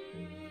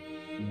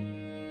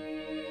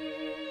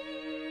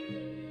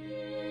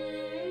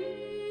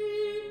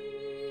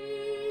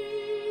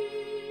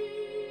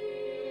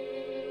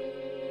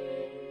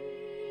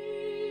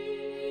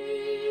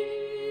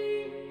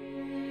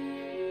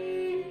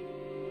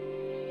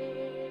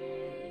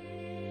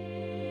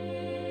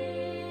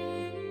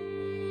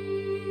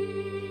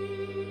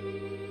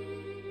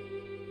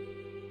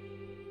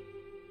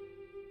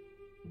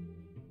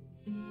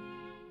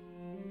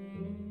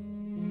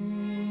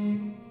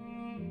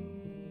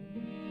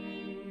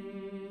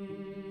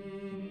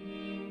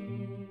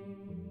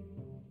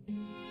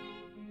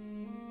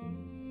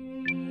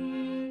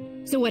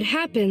 So what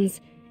happens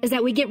is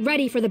that we get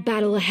ready for the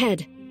battle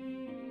ahead.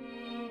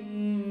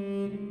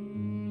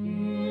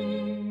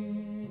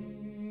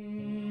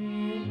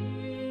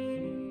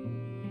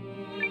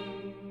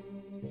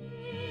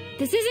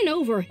 This isn't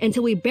over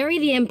until we bury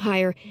the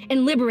Empire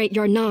and liberate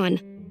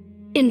Yarnan.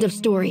 End of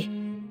story.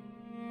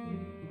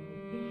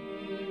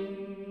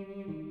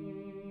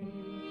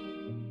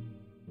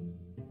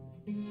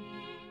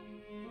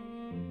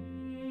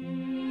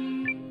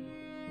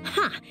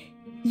 Ha!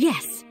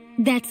 Yes,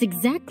 that's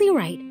exactly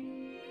right.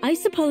 I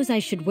suppose I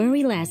should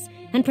worry less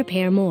and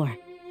prepare more.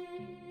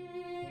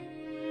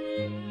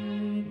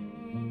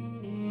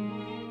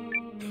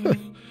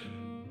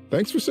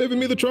 Thanks for saving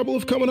me the trouble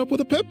of coming up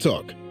with a pep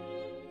talk.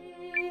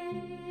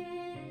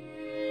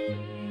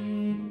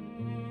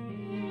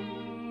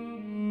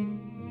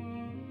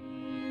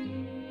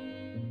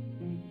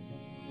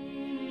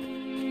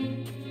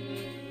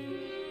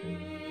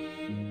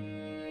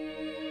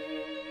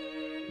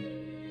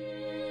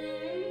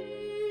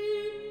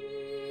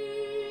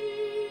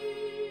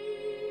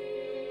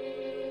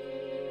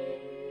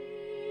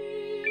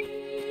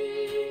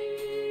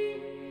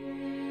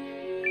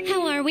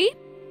 How are we?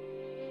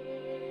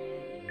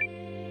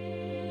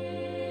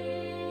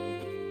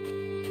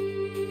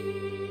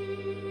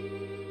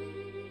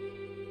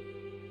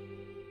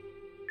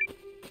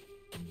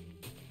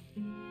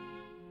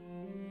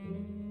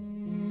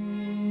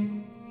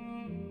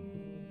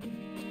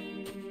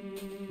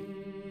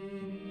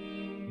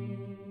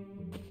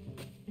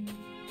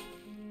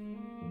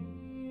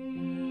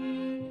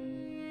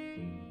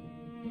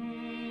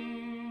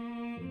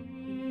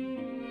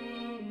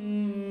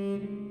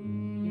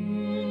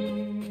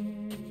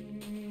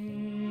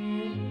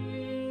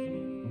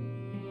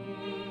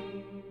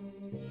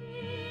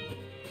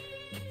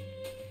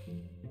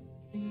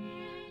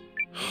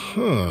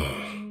 Huh.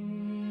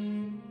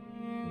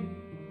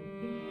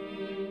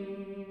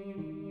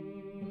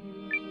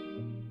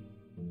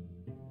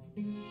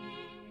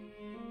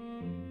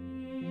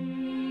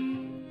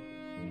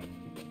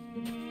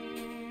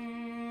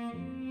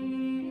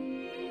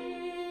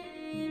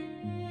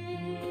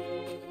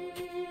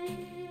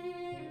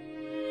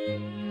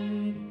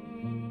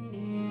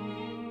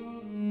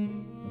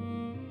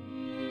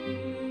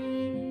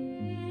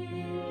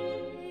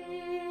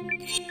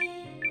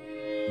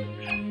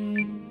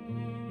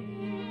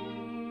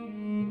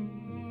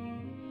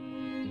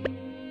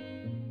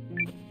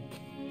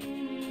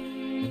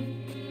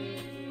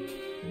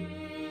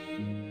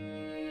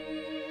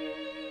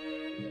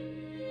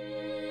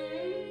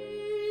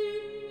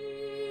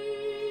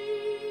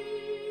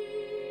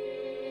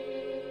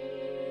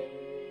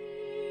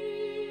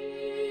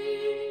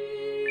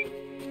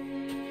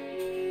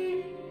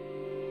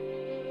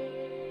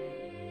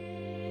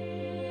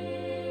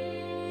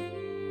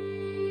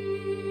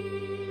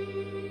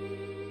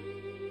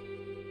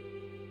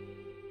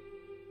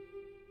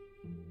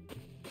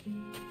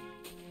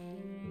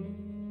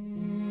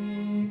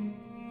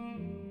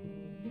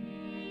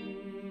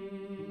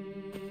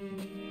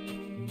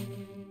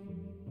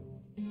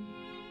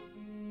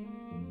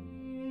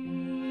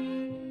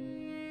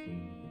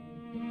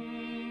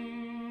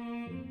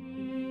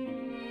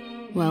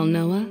 Well,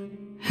 Noah,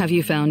 have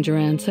you found your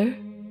answer?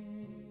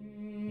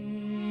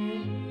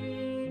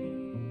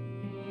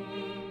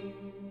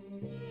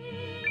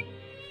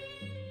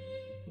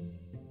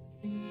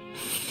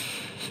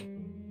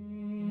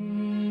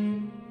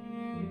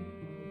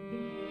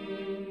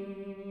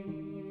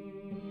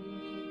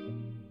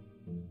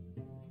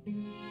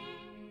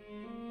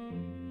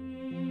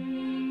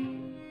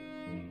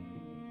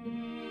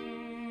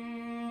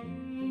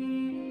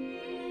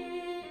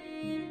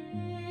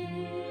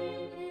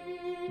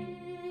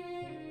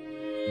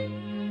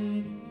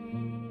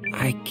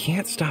 I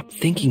can't stop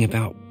thinking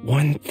about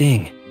one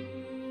thing.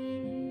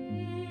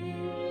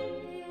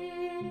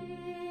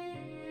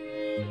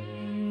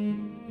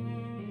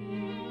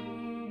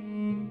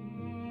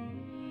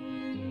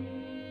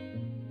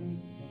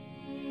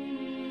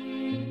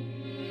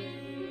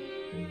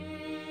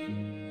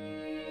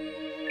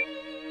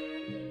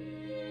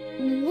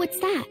 What's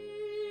that?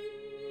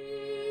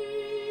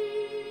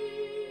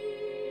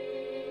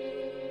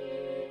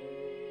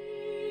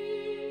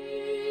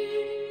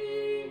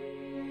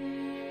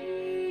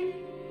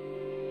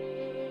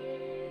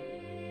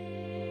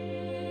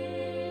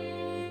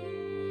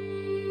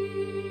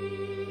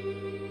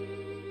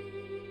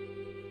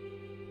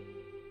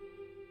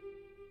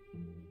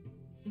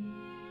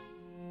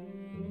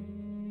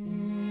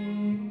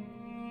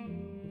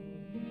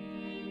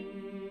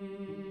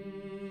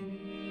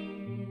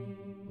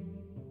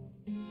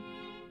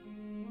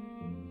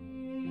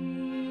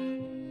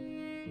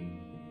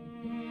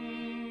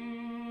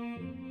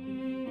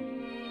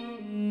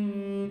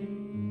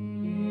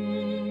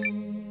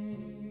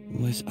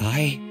 Was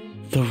I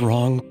the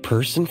wrong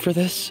person for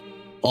this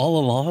all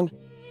along?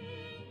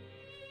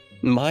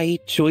 My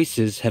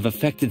choices have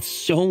affected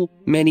so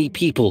many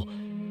people,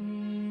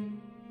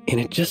 and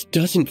it just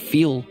doesn't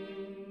feel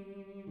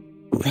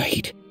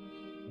right.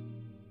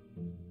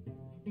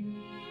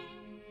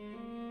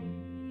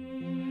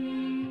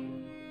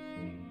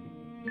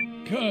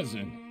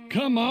 Cousin,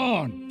 come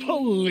on,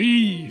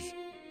 please.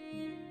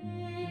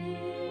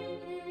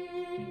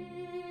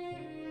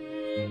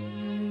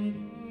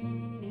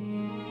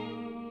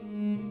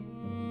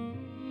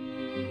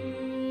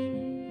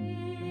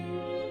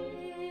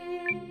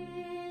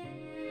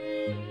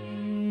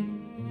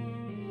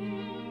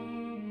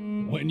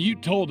 When you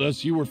told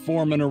us you were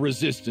forming a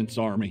resistance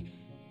army,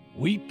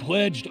 we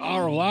pledged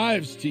our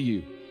lives to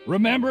you.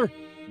 Remember?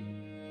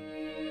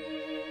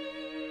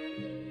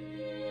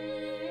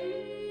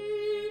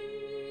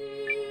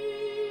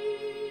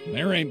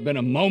 There ain't been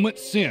a moment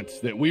since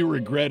that we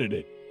regretted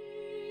it.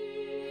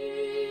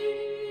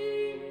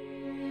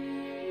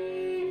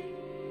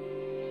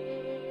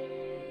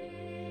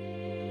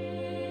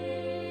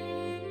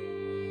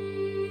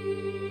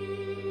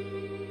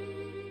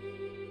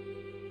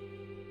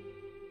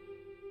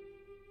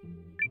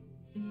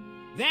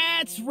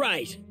 That's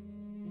right.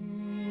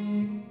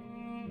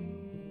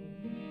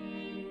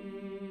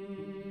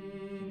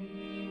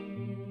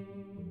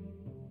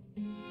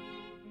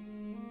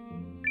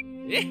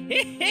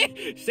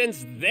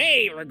 Since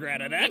they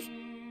regretted it.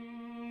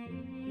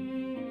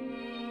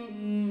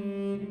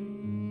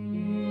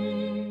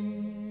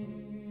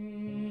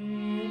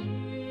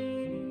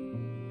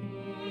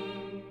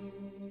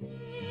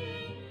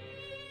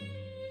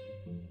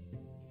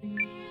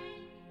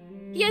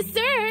 Yes,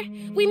 sir.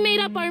 We made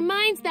up our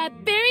minds that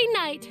very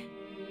night.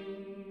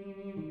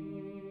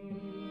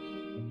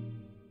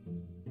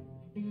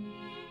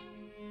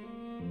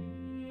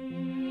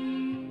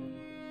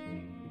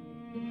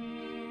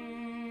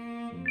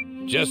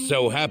 Just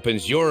so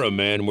happens you're a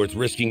man worth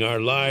risking our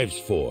lives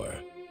for.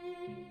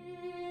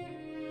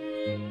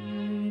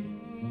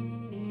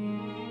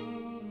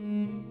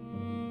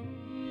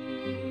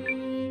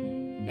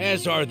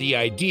 As are the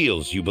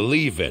ideals you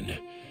believe in,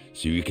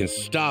 so you can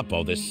stop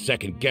all this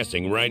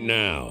second-guessing right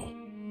now.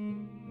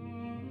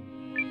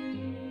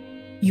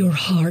 Your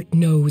heart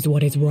knows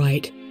what is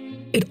right.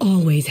 It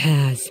always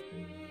has.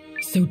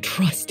 So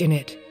trust in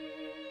it.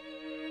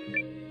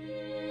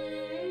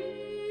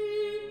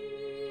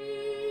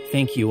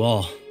 Thank you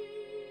all.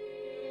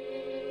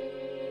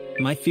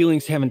 My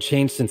feelings haven't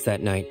changed since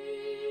that night.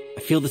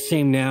 I feel the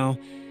same now,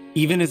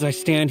 even as I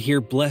stand here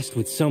blessed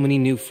with so many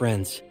new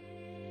friends.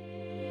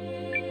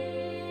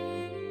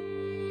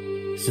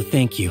 So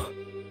thank you.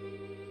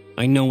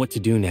 I know what to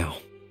do now.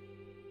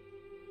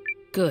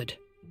 Good.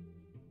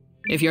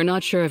 If you're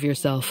not sure of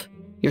yourself,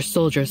 your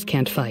soldiers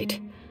can't fight.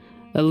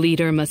 A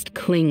leader must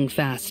cling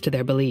fast to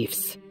their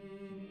beliefs.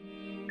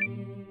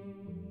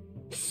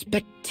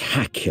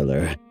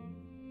 Spectacular.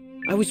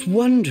 I was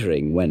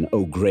wondering when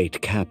O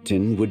Great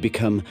Captain would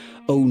become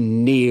O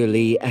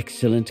Nearly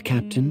Excellent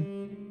Captain.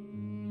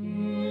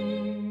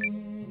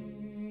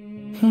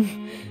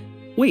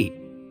 Wait,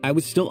 I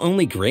was still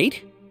only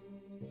great?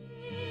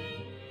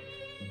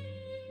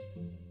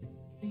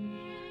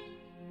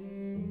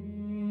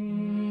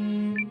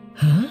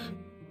 Huh?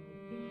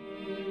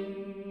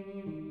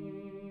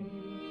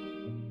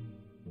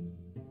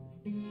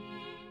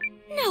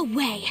 No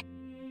way!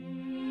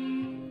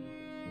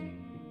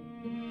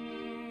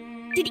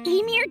 Did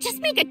Emir just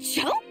make a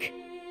joke?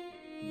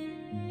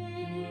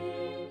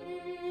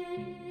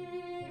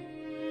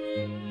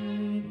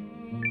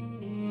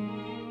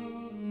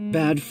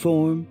 bad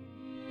form?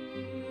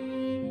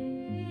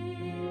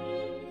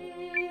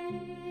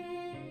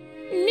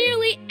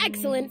 Nearly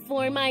excellent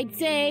form, I'd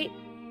say.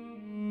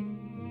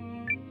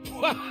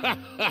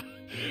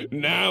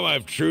 Now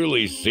I've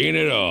truly seen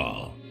it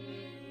all.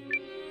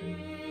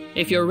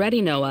 If you're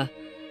ready, Noah,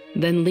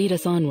 then lead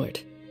us onward.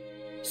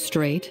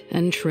 Straight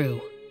and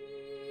true.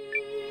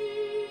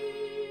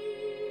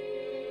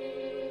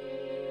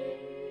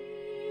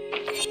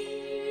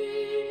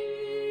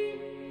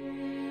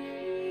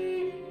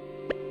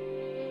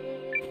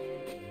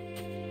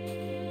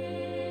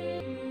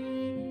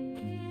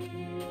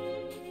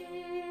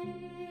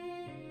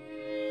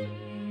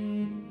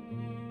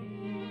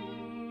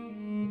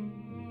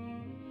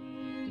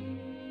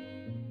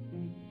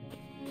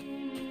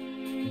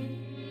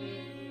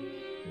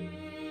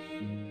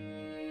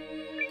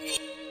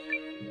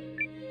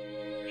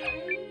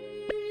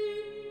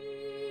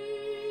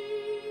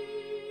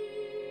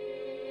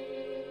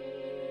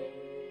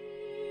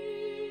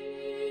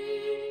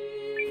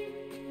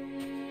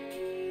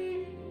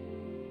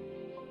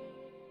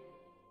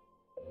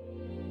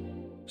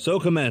 So,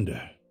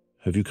 Commander,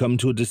 have you come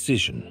to a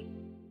decision?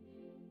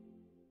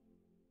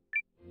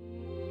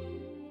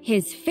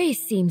 His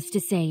face seems to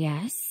say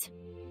yes.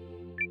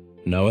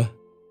 Noah?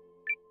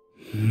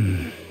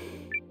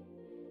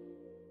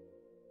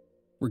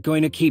 We're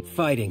going to keep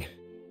fighting.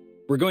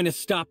 We're going to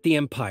stop the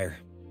Empire.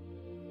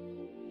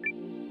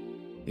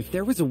 If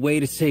there was a way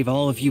to save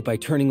all of you by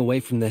turning away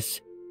from this,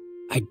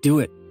 I'd do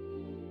it.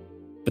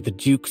 But the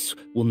Jukes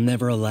will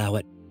never allow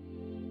it.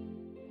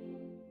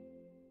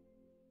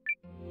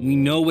 We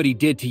know what he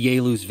did to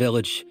Yelu's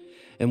village,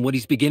 and what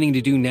he's beginning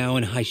to do now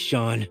in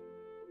Haishan.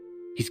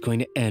 He's going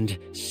to end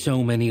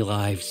so many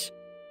lives.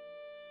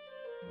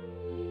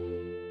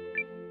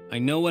 I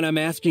know what I'm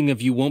asking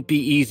of you won't be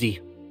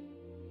easy,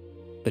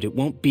 but it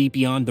won't be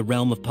beyond the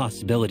realm of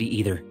possibility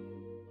either.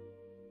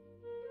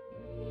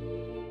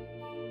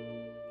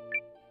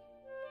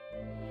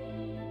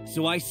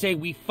 So I say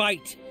we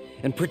fight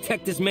and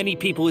protect as many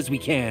people as we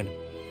can.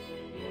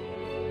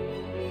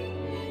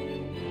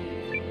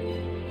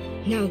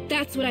 Now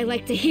that's what I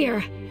like to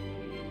hear.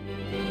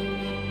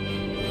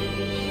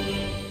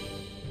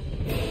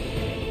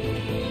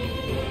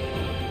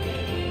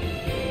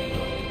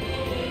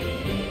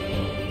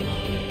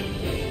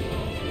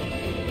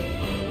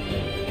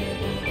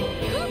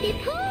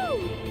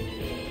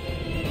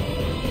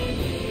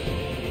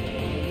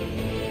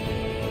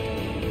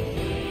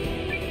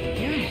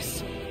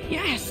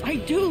 Yes, I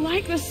do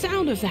like the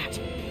sound of that.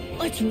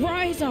 Let's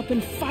rise up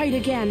and fight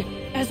again,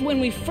 as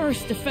when we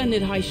first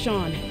defended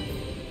Haishan.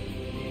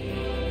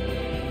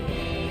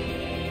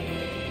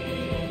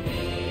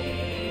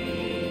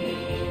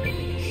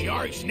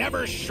 Sharks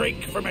never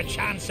shrink from a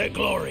chance at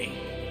glory.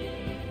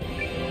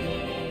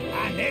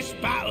 And this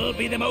battle'll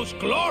be the most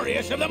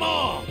glorious of them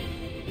all.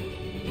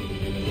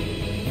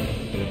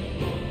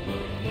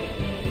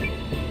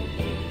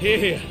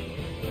 Here.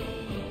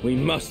 We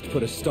must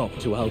put a stop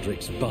to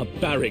Aldrich's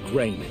barbaric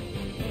reign.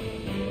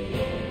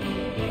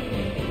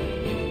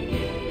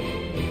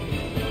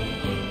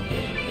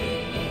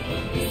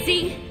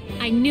 See?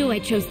 I knew I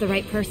chose the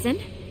right person.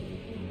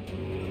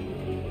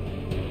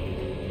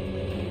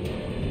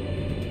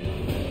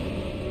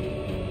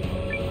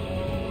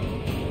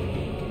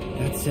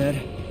 That said,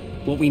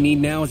 what we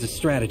need now is a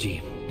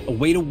strategy. A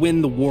way to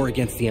win the war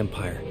against the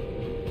Empire.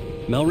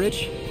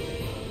 Melridge?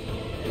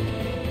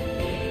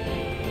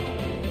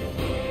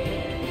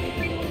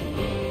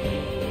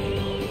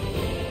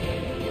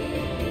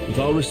 With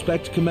all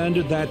respect,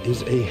 Commander, that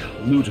is a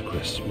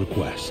ludicrous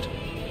request.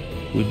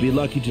 We'd be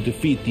lucky to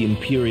defeat the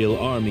Imperial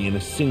Army in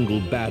a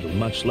single battle,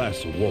 much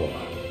less a war.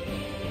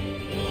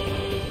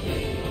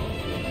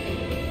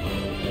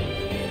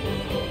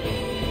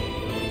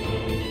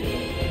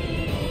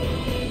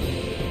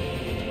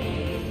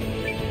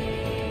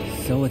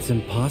 So it's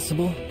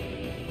impossible?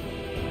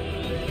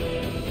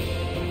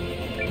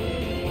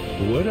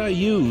 The word I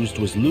used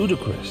was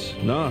ludicrous,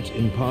 not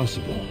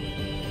impossible.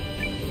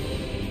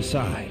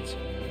 Besides,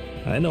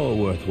 I know a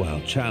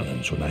worthwhile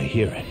challenge when I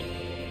hear it.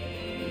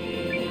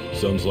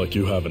 Sounds like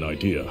you have an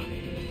idea.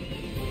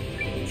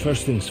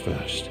 First things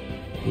first,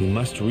 we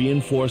must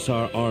reinforce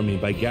our army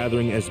by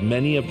gathering as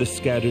many of the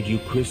scattered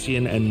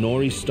Eucrisian and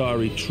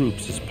Noristari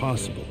troops as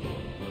possible.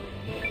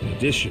 In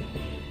addition,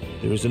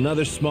 there is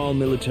another small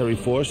military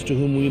force to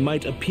whom we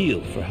might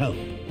appeal for help.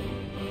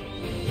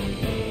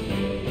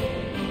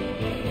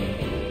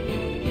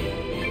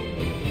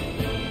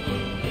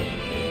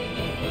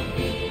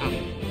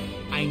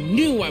 I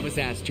knew I was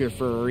asked here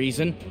for a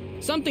reason.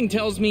 Something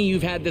tells me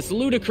you've had this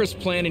ludicrous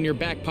plan in your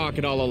back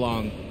pocket all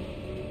along.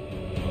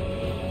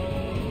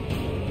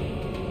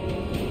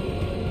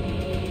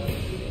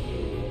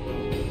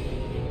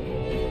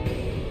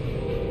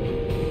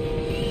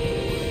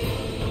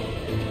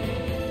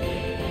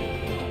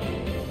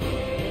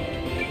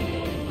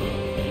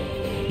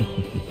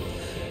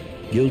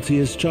 Guilty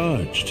as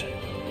charged.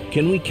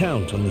 Can we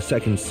count on the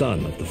second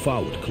son of the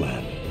Forward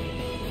clan?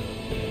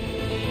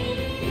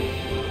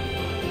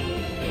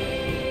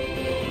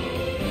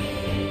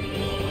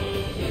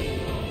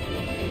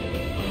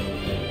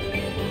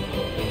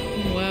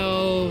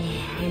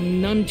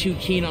 none too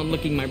keen on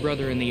looking my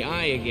brother in the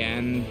eye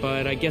again,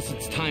 but I guess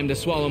it's time to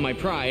swallow my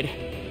pride.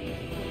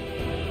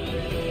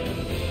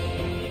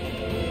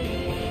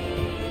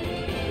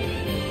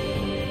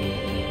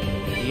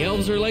 The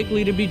elves are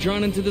likely to be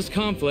drawn into this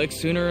conflict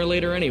sooner or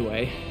later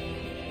anyway.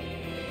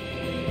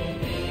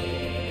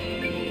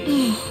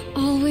 Oh,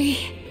 Alwi.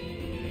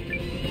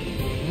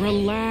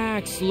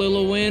 Relax,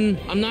 Lilowin.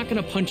 I'm not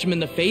gonna punch him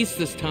in the face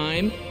this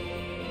time.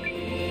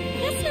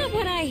 That's not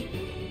what I...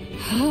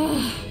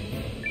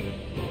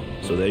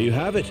 So there you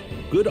have it.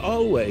 Good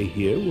Alway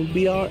here will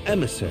be our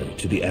emissary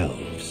to the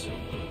elves.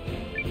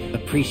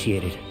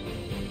 Appreciated.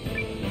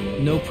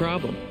 No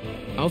problem.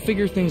 I'll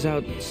figure things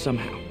out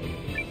somehow.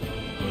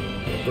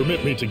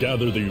 Permit me to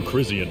gather the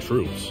Eucrisian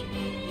troops.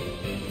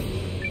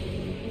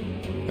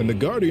 And the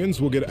Guardians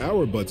will get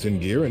our butts in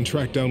gear and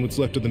track down what's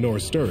left of the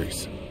Norris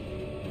Sturries.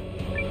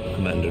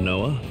 Commander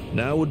Noah,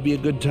 now would be a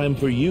good time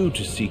for you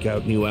to seek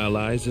out new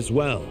allies as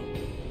well.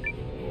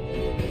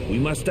 We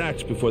must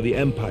act before the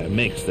Empire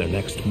makes their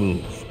next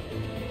move.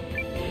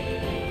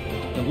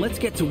 Now let's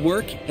get to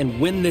work and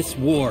win this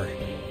war.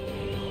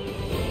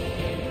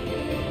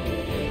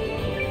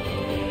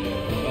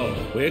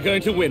 Oh, we're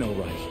going to win, all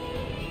right.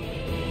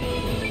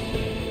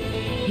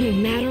 No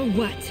matter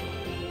what.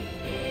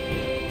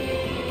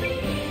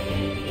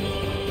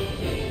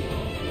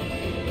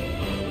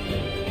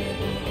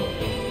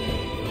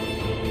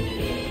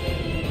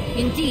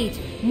 Indeed,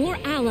 more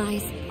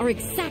allies are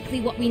exactly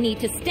what we need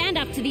to stand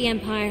up to the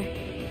Empire.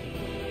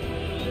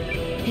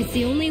 It's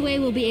the only way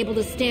we'll be able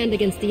to stand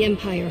against the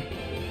Empire.